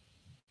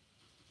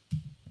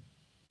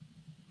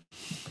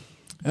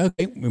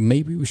 Okay, well,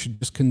 maybe we should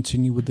just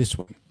continue with this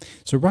one.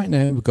 So right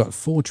now we've got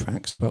 4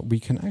 tracks, but we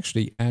can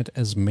actually add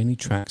as many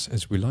tracks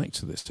as we like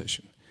to this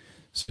session.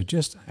 So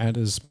just add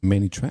as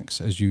many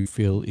tracks as you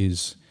feel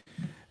is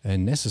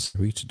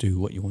necessary to do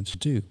what you want to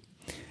do.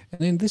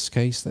 And in this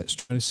case, let's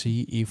try to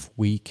see if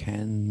we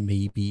can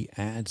maybe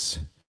add,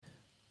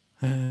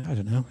 I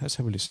don't know, let's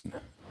have a listen.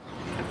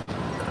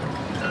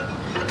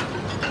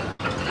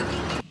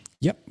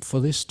 Yep, for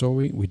this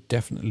story, we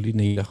definitely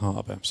need a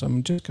harbour. So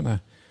I'm just going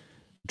to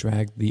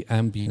drag the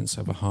ambience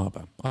of a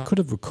harbour. I could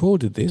have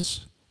recorded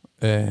this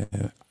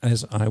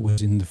as I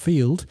was in the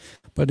field,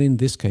 but in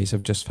this case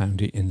I've just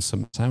found it in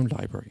some sound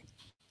library.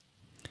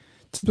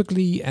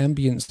 Typically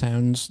ambient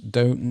sounds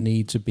don't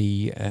need to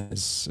be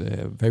as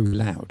very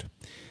loud,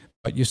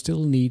 but you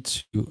still need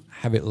to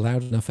have it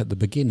loud enough at the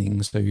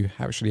beginning so you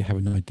actually have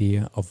an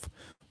idea of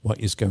what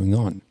is going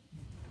on.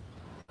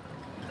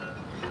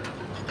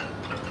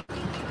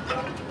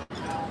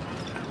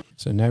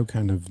 So now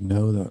kind of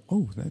know that,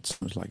 oh, that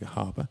sounds like a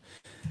harbour.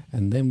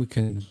 And then we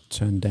can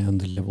turn down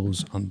the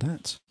levels on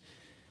that.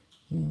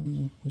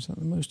 Was that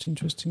the most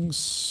interesting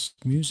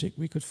music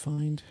we could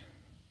find?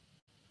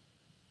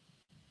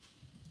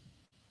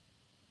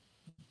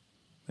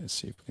 Let's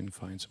see if we can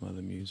find some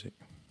other music.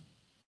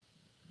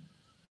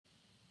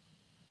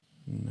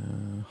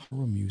 No,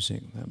 horror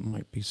music, that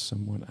might be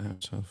somewhat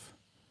out of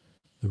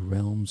the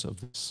realms of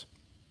this.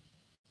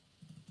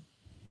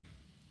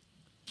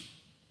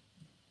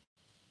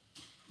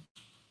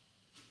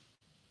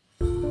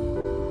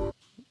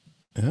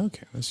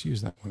 Okay, let's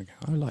use that one again.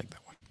 I like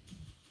that one.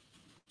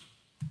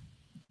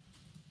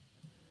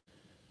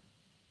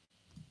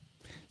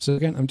 So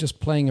again, I'm just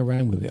playing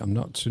around with it. I'm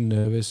not too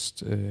nervous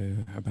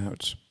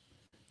about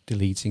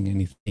deleting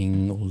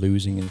anything or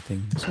losing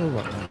anything. It's all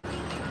right now.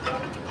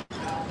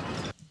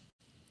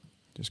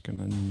 Just going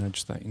to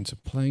nudge that into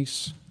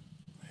place.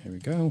 There we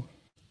go.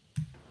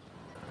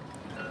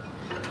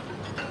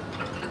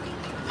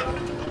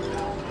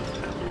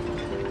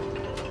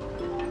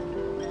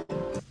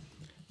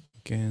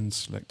 Again,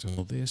 select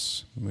all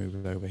this, move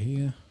it over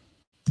here.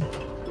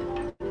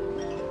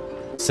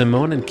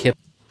 Simone and Kip.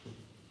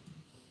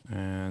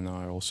 And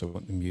I also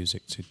want the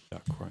music to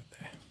duck right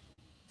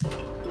there.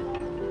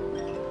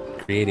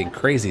 Creating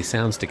crazy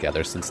sounds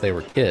together since they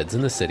were kids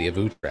in the city of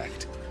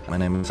Utrecht. My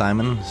name is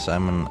Simon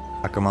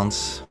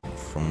Ackermans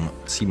from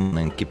Simon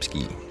and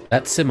Kipski.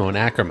 That's Simone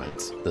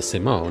Ackermans, the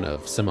Simone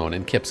of Simone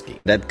and Kipski.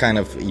 That kind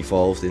of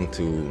evolved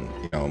into,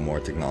 more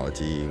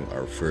technology.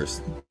 Our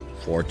first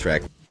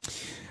 4-track.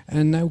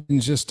 And now we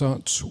can just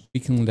start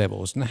tweaking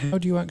levels. Now, how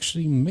do you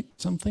actually mix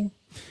something?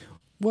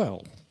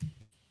 Well,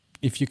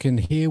 if you can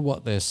hear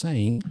what they're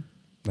saying,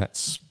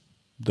 that's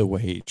the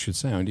way it should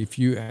sound. If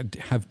you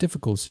have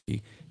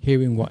difficulty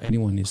hearing what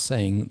anyone is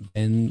saying,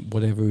 then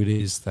whatever it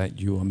is that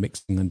you are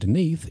mixing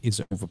underneath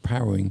is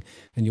overpowering,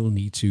 and you'll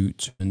need to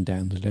turn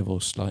down the level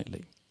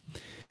slightly.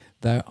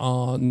 There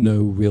are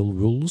no real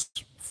rules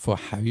for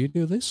how you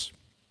do this.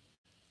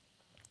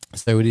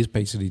 So it is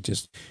basically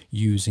just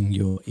using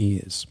your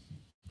ears.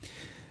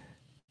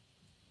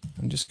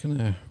 I'm just going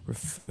to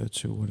refer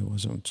to what it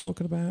was I'm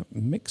talking about.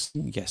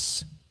 Mixing,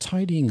 yes,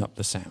 tidying up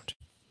the sound.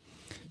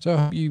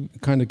 So you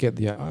kind of get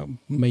the,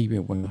 maybe I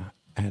want to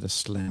add a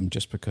slam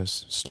just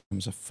because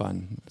slams are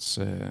fun. Let's,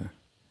 at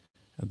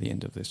the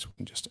end of this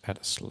one, just add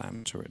a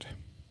slam to it.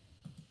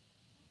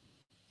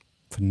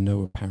 For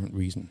no apparent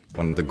reason.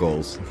 One of the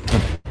goals.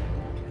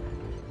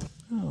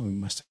 Oh, we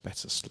must have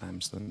better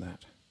slams than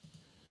that.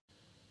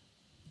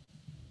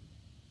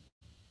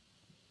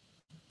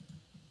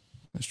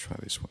 Let's try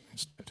this one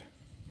instead.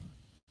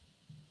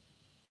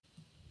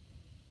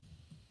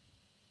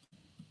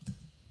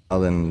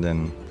 Well,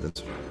 then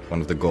that's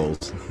one of the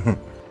goals.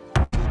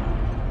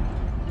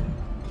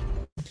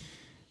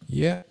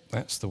 Yeah,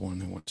 that's the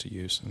one I want to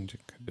use. And you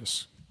can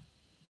just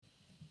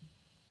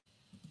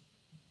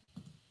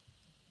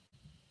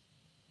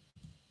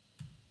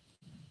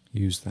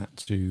use that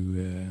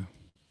to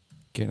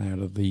get out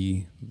of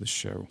the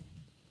show.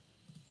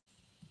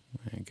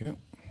 There you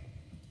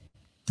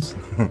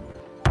go.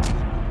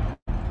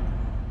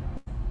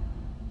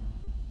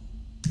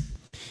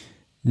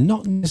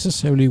 Not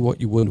necessarily what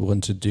you would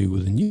want to do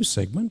with a new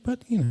segment,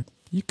 but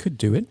you could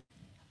do it.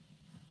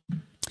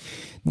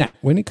 Now,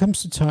 when it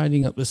comes to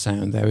tidying up the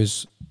sound, there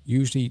is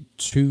usually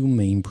two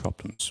main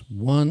problems.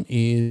 One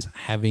is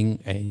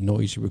having a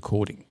noisy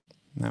recording.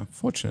 Now,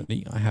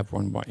 fortunately, I have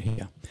one right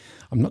here.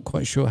 I'm not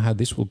quite sure how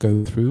this will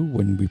go through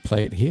when we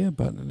play it here,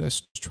 but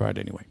let's try it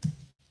anyway.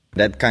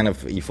 That kind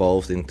of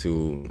evolved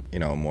into,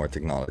 more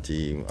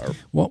technology.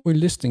 What we're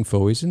listening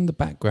for is in the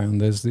background,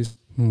 there's this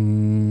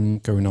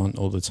going on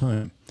all the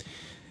time.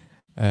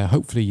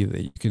 Hopefully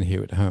you can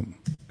hear it at home.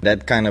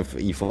 That kind of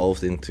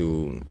evolved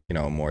into,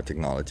 more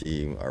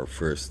technology. Our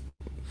first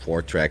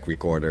 4-track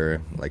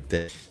recorder like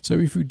this. So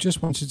if we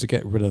just wanted to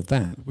get rid of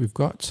that, we've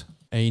got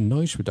a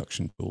noise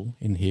reduction tool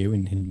in here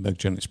in Hindenburg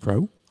DAW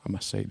Pro. I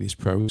must say this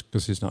Pro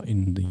because it's not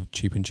in the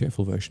cheap and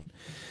cheerful version.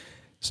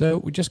 So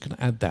we're just going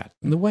to add that.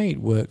 And the way it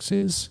works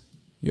is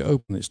you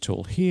open this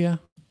tool here,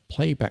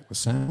 play back the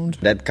sound.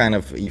 That kind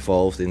of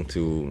evolved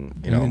into,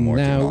 more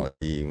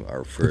technology.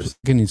 Our first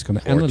again, it's going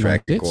to analyze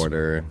 4-track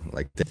recorder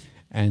like this.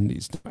 And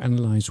it's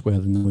analyzed where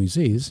the noise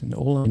is. And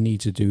all I need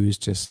to do is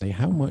just say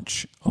how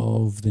much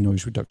of the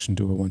noise reduction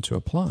do I want to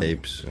apply.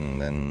 Tapes and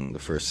then the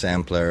first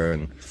sampler.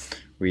 And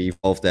we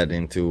evolved that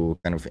into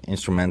kind of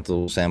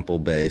instrumental sample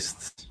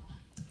based.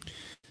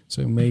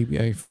 So maybe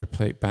if I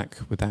play it back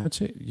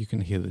without it, you can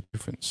hear the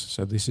difference.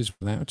 So this is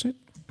without it.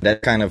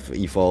 That kind of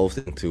evolved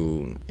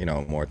into,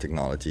 more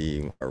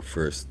technology. Our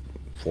first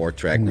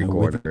 4-track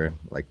recorder,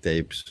 like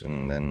tapes,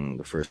 and then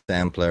the first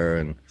sampler,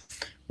 and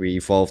we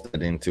evolved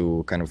that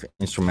into kind of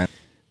instrument.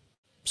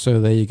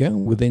 So there you go.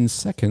 Within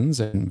seconds,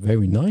 and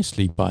very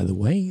nicely, by the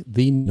way,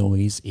 the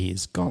noise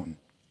is gone.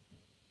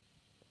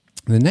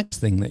 The next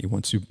thing that you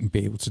want to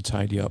be able to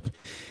tidy up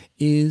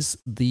is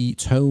the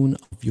tone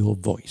of your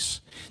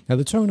voice. Now,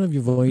 the tone of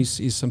your voice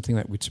is something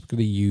that we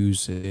typically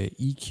use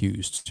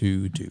EQs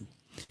to do.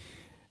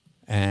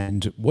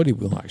 And what it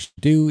will actually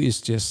do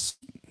is just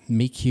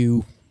make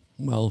you,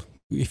 well,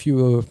 if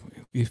you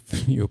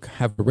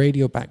have a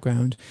radio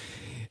background,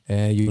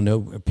 you'll know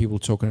people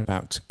talking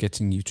about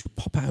getting you to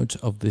pop out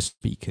of the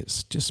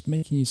speakers, just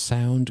making you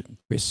sound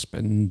crisp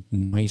and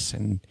nice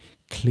and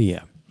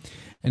clear.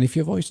 And if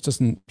your voice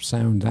doesn't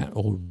sound that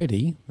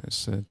already,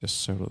 let's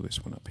just solo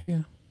this one up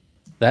here.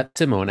 That's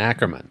Simone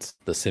Ackerman's,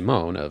 the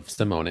Simone of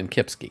Simone and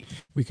Kipski.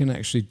 We can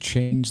actually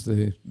change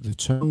the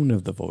tone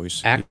of the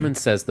voice. Ackerman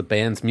says the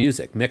band's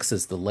music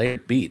mixes the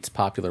layered beats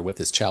popular with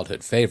his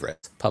childhood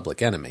favorites,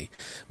 Public Enemy,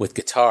 with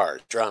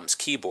guitars, drums,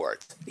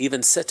 keyboards,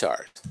 even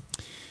sitars.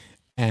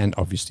 And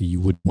obviously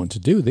you wouldn't want to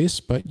do this,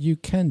 but you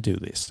can do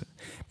this.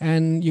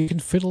 And you can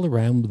fiddle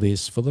around with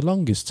this for the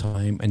longest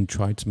time and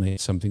try to make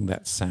something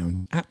that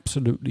sounds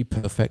absolutely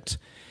perfect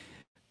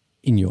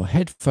in your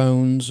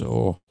headphones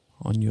or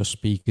on your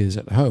speakers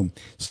at home.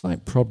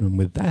 Slight problem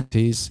with that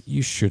is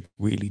you should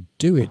really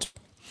do it.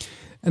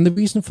 And the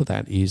reason for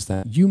that is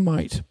that you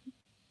might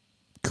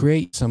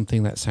create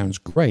something that sounds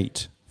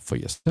great for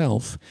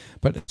yourself,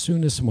 but as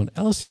soon as someone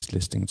else is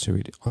listening to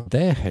it on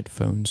their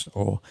headphones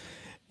or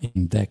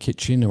in their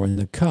kitchen or in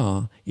the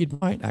car, it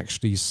might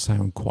actually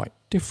sound quite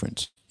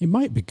different. It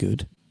might be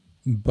good,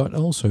 but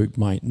also it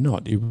might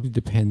not. It really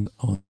depends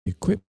on the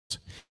equipment.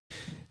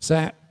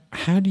 So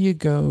how do you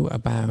go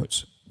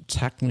about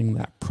tackling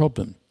that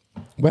problem?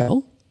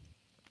 Well,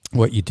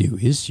 what you do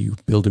is you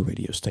build a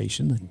radio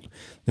station and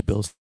they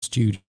build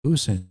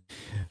studios, and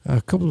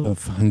a couple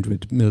of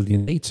 100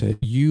 million later,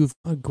 you've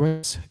a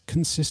great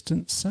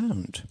consistent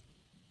sound.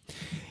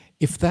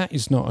 If that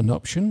is not an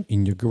option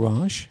in your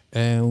garage,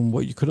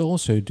 what you could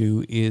also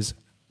do is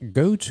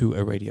go to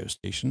a radio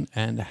station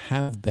and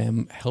have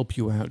them help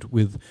you out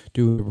with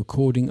doing a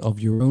recording of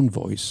your own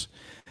voice,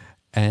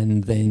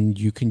 and then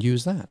you can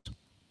use that.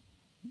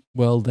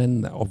 Well,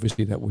 then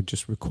obviously that would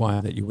just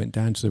require that you went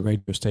down to the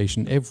radio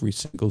station every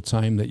single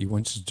time that you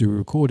wanted to do a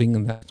recording,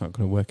 and that's not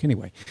going to work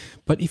anyway.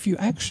 But if you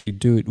actually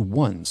do it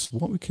once,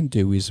 what we can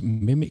do is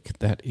mimic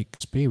that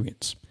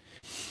experience.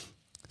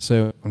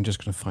 So I'm just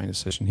going to find a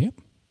session here.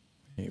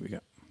 Here we go.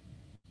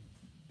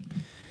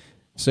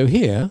 So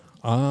here,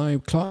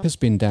 Clark has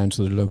been down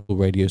to the local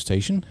radio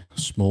station, a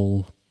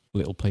small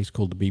little place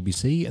called the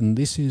BBC, and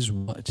this is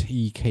what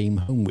he came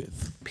home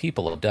with.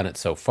 People have done it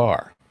so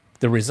far.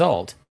 The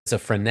result is a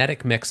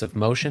frenetic mix of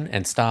motion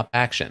and stop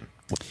action.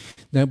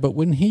 Now, but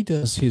when he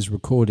does his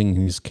recording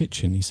in his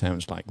kitchen, he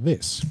sounds like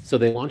this. So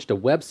they launched a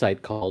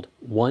website called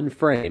One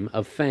Frame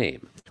of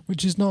Fame,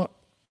 which is not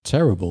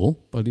terrible,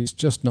 but it's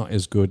just not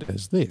as good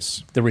as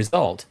this. The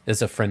result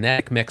is a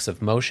frenetic mix of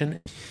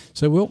motion.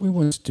 So what we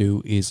want to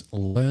do is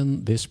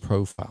learn this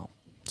profile.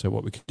 So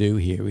what we can do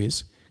here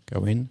is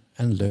go in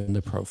and learn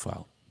the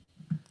profile.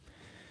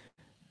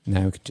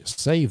 Now we can just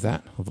save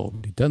that. I've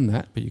already done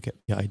that, but you get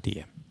the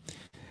idea.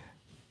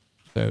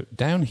 So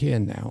down here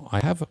now,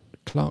 I have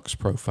Clark's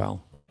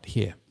profile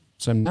here.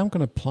 So now I'm going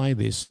to apply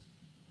this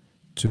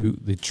to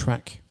the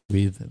track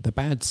with the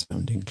bad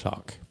sounding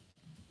Clark.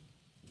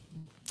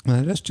 Now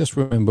let's just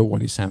remember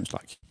what he sounds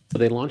like. So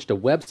they launched a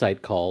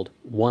website called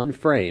One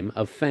Frame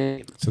of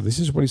Fame. So this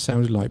is what he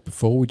sounded like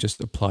before we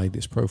just applied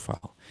this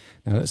profile.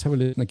 Now let's have a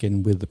listen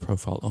again with the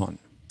profile on.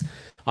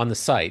 On the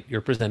site, you're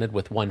presented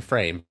with one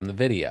frame from the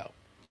video.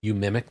 You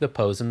mimic the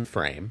pose in the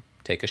frame,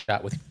 take a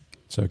shot with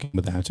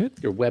without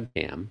it, your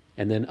webcam,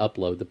 and then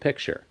upload the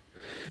picture.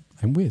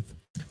 I'm with.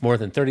 More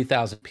than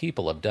 30,000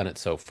 people have done it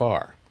so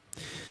far.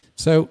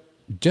 So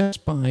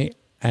just by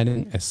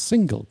adding a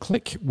single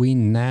click, we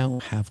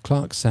now have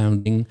Clark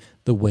sounding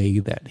the way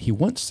that he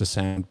wants to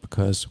sound,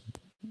 because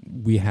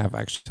we have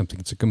actually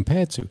something to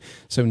compare to.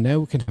 So now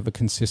we can have a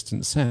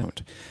consistent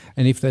sound.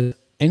 And if there's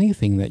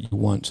anything that you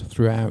want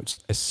throughout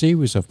a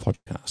series of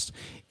podcasts,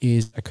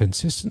 is a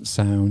consistent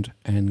sound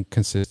and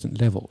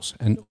consistent levels.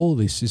 And all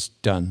this is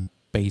done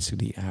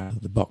basically out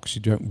of the box.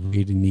 You don't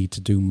really need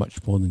to do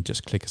much more than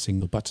just click a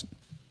single button.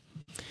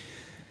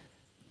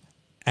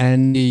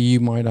 And you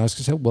might ask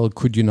yourself, well,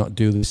 could you not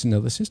do this in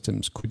other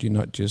systems? Could you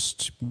not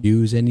just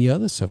use any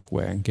other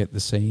software and get the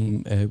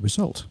same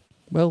result?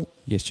 Well,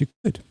 yes, you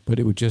could, but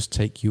it would just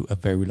take you a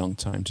very long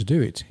time to do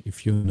it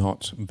if you're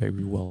not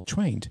very well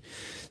trained.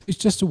 It's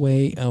just a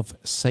way of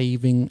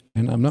saving,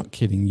 and I'm not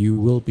kidding, you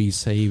will be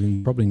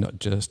saving probably not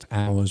just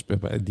hours,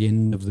 but at the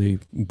end of the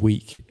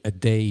week, a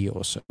day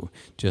or so,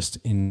 just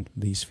in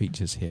these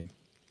features here.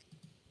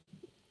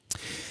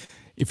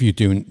 If you're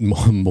doing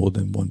more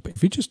than one, but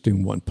if you're just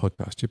doing one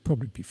podcast, you'll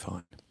probably be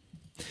fine.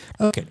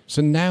 Okay,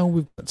 so now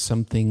we've got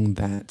something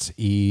that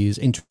is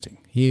interesting.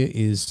 Here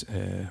is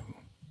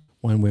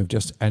one where I've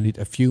just added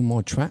a few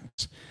more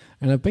tracks,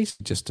 and I've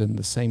basically just done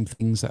the same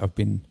things that I've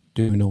been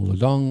doing all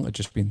along. I've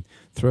just been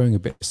throwing a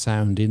bit of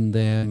sound in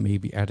there,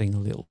 maybe adding a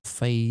little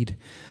fade,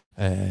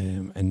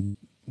 and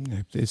you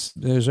know,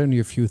 there's only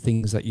a few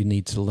things that you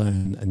need to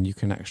learn, and you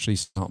can actually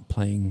start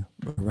playing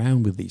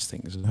around with these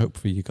things, and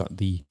hopefully you got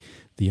the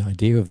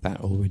idea of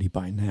that already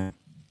by now.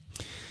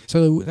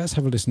 So let's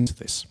have a listen to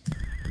this.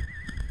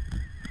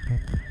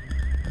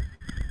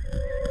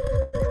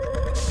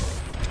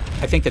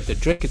 I think that the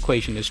Drake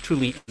equation is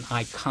truly an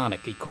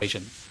iconic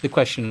equation, the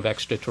question of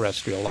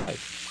extraterrestrial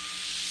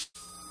life.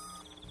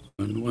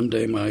 And one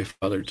day my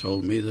father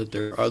told me that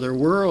there are other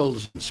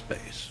worlds in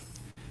space.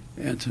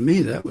 And to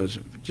me that was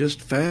just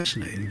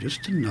fascinating,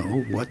 just to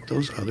know what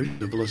those other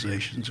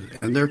civilizations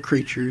and their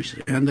creatures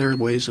and their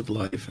ways of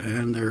life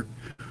and their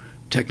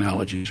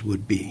technologies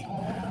would be.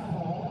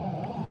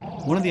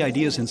 One of the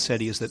ideas in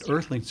SETI is that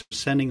Earthlings are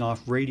sending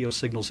off radio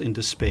signals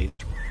into space.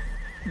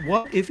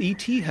 What if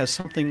ET has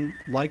something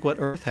like what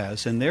Earth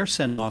has, and they're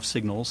sending off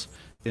signals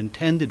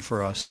intended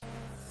for us?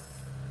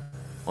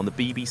 On the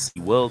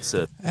BBC World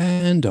Service.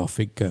 And off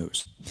it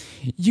goes.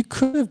 You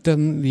could have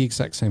done the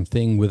exact same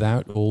thing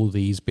without all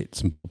these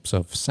bits and bobs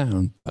of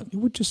sound, but it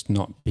would just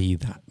not be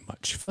that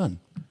much fun.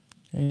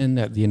 And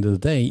at the end of the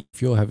day,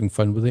 if you're having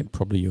fun with it,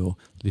 probably your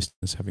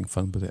listeners having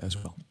fun with it as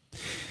well.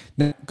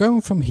 Now,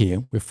 going from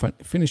here, we're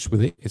finished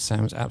with it. It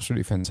sounds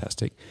absolutely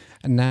fantastic.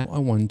 And now I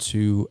want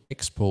to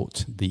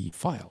export the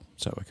file.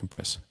 So I can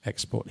press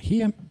export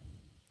here.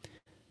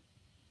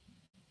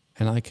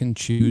 And I can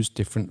choose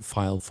different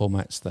file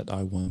formats that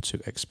I want to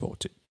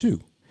export it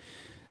to.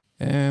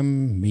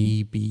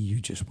 Maybe you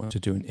just want to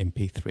do an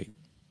MP3.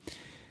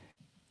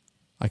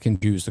 I can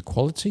choose the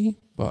quality,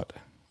 but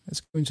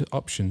let's go into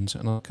options,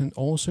 and I can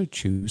also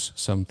choose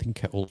something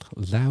called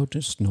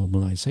loudness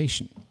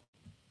normalization.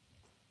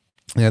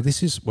 Now,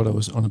 this is what I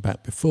was on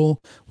about before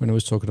when I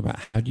was talking about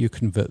how do you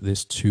convert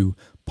this to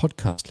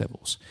podcast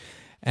levels.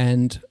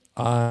 And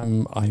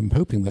I'm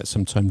hoping that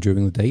sometime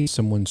during the day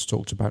someone's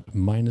talked about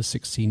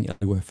 -16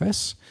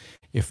 LUFS.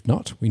 If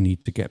not, we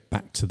need to get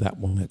back to that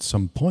one at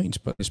some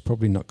point, but it's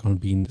probably not going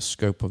to be in the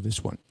scope of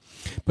this one.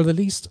 But at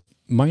least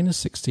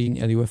 -16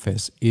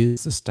 LUFS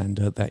is the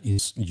standard that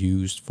is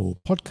used for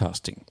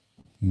podcasting,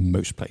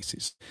 most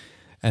places.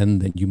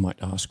 And then you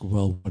might ask,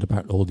 well, what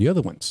about all the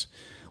other ones?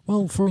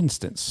 Well, for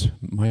instance,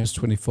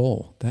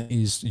 -24, that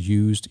is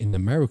used in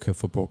America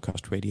for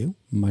broadcast radio.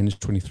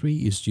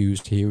 -23 is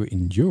used here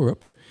in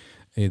Europe.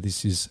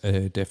 This is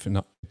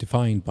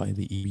defined by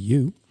the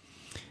EU.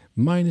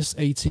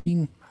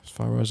 -18, as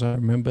far as I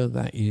remember,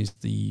 that is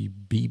the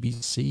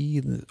BBC,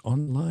 the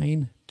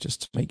online,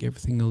 just to make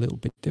everything a little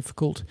bit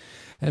difficult.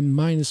 And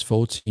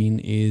 -14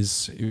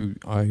 is,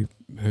 I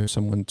heard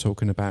someone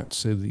talking about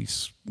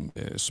these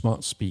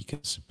smart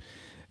speakers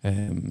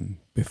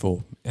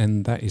before,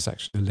 and that is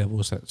actually the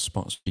levels that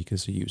smart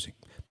speakers are using.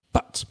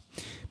 But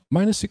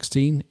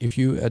 -16, if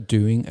you are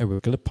doing a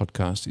regular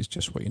podcast, is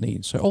just what you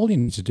need. So all you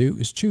need to do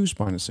is choose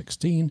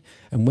 -16,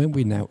 and when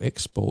we now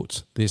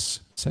export this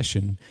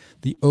session,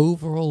 the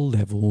overall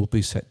level will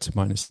be set to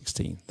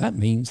 -16. That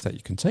means that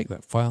you can take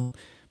that file,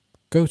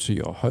 go to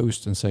your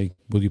host and say,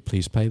 will you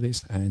please play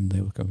this? And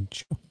they will go,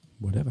 sure,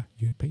 whatever,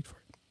 you paid for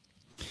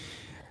it.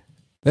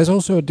 There's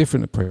also a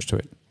different approach to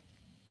it.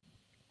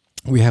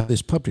 We have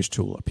this publish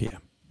tool up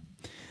here.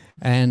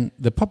 And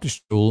the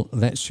publish tool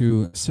lets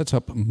you set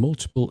up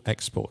multiple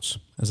exports,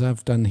 as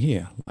I've done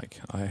here.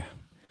 Like I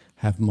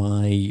have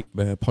my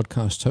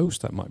podcast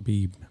host, that might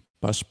be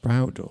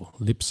Buzzsprout or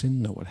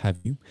Libsyn or what have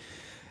you.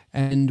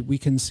 And we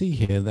can see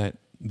here that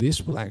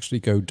this will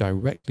actually go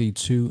directly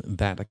to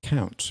that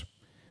account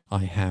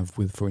I have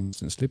with, for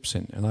instance,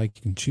 Libsyn. And I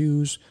can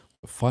choose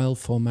file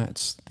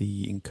formats,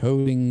 the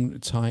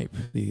encoding type,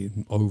 the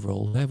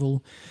overall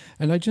level.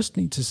 And I just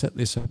need to set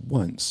this up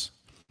once.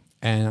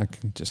 And I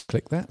can just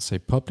click that, say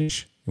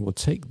publish. It will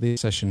take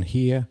this session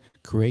here,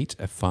 create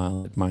a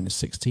file at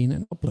 -16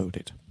 and upload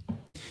it.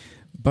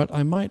 But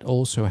I might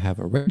also have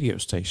a radio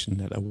station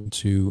that I want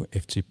to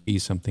FTP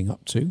something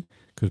up to.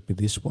 Could be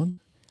this one.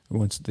 I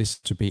want this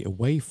to be a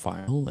WAV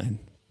file and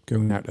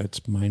going out at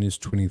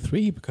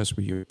 -23 because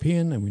we're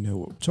European and we know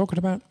what we're talking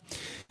about.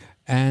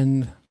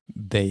 And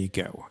there you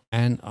go.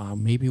 And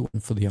maybe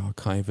one for the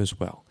archive as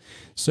well.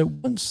 So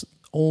once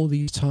all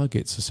these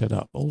targets are set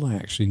up, all I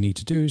actually need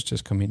to do is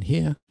just come in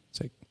here,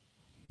 say,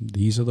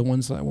 these are the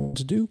ones that I want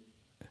to do,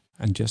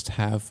 and just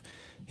have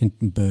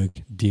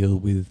Hindenburg deal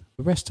with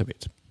the rest of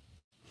it.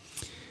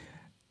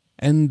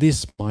 And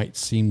this might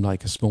seem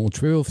like a small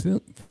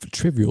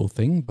trivial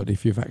thing, but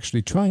if you've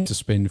actually tried to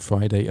spend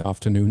Friday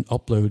afternoon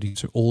uploading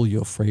to all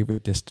your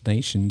favorite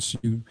destinations,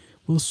 you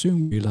will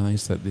soon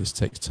realize that this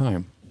takes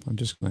time. I'm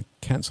just going to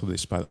cancel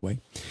this, by the way,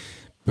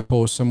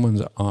 before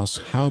someone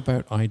asks, how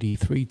about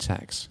ID3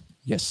 tags?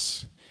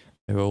 Yes,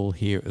 they're all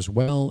here as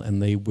well,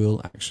 and they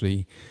will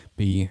actually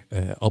be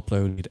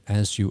uploaded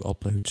as you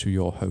upload to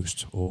your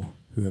host or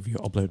whoever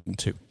you're uploading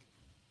to.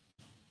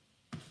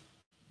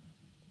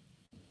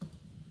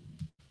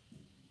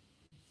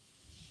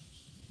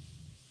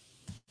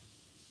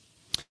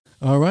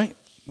 All right,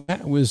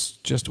 that was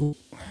just... Oh,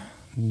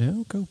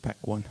 no, go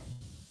back one.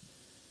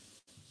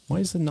 Why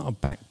is there not a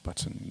back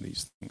button in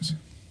these things?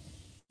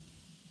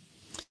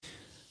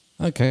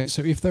 Okay,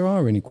 so if there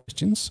are any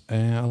questions,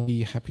 I'll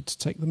be happy to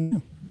take them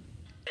now.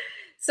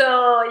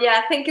 So,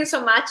 yeah, thank you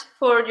so much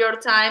for your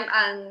time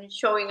and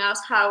showing us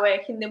how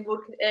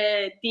Hindenburg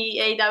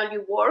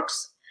DAW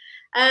works.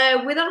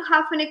 We don't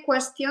have any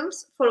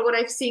questions for what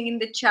I've seen in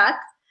the chat,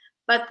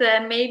 but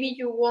maybe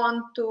you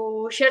want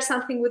to share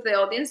something with the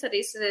audience that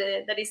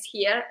is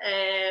here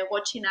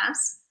watching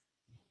us.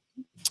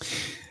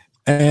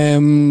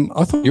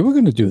 I thought you were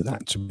going to do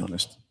that, to be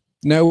honest.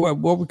 Now,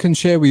 what we can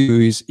share with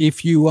you is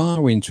if you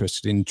are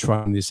interested in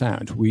trying this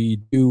out, we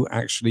do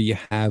actually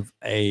have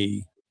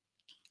a...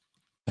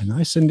 And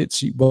I send it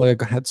to you. Well, I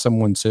had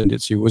someone send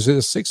it to you. Was it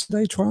a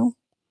 6-day trial?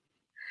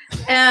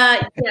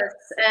 Yes,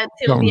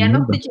 till the end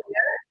of the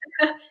year.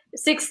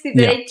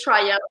 60-day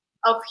trial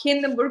of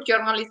Hindenburg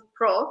Journalist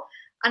Pro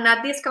and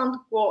a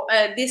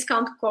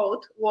discount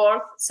code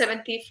worth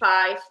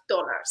 $75.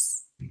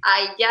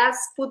 I just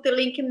put the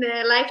link in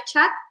the live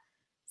chat.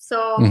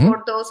 So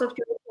for those of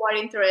you who are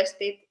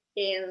interested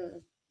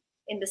in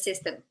the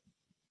system.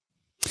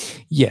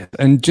 Yeah,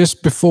 and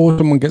just before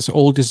someone gets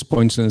all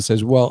disappointed and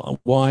says, well,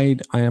 why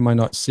am I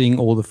not seeing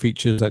all the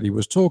features that he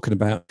was talking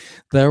about?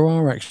 There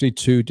are actually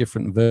two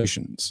different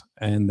versions.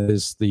 And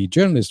there's the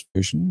journalist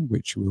version,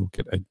 which we'll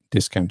get a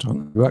discount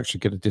on. We'll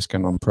actually get a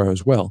discount on Pro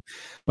as well.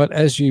 But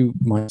as you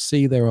might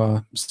see, there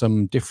are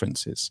some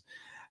differences.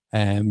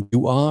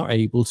 You are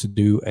able to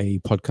do a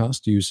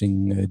podcast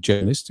using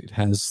Journalist. It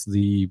has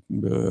the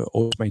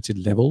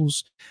automated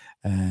levels.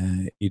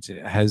 It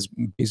has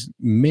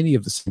many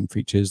of the same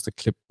features, the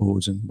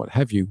clipboards and what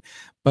have you,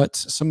 but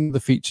some of the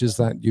features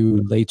that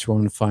you later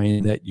on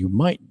find that you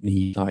might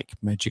need, like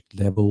magic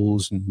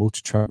levels and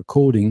multi-track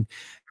recording,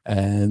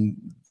 and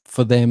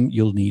for them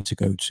you'll need to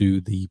go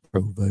to the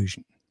Pro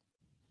version.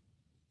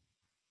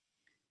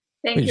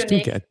 Thank you,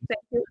 Nick.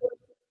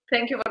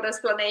 Thank you for the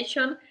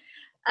explanation.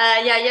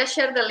 Yeah, just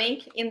share the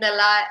link in the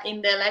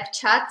live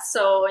chat.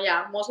 So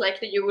yeah, most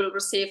likely you will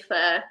receive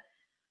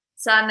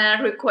some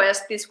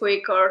request this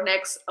week or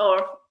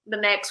the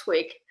next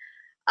week.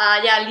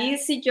 Yeah,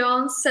 Lizzie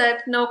Jones said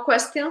no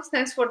questions.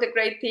 Thanks for the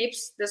great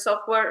tips. The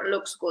software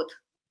looks good.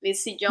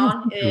 Lizzie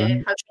John has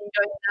been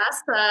joining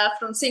us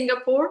from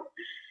Singapore.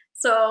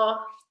 So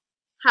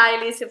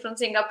hi, Lizzie from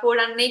Singapore.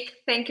 And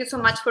Nick, thank you so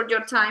much for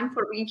your time,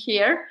 for being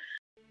here.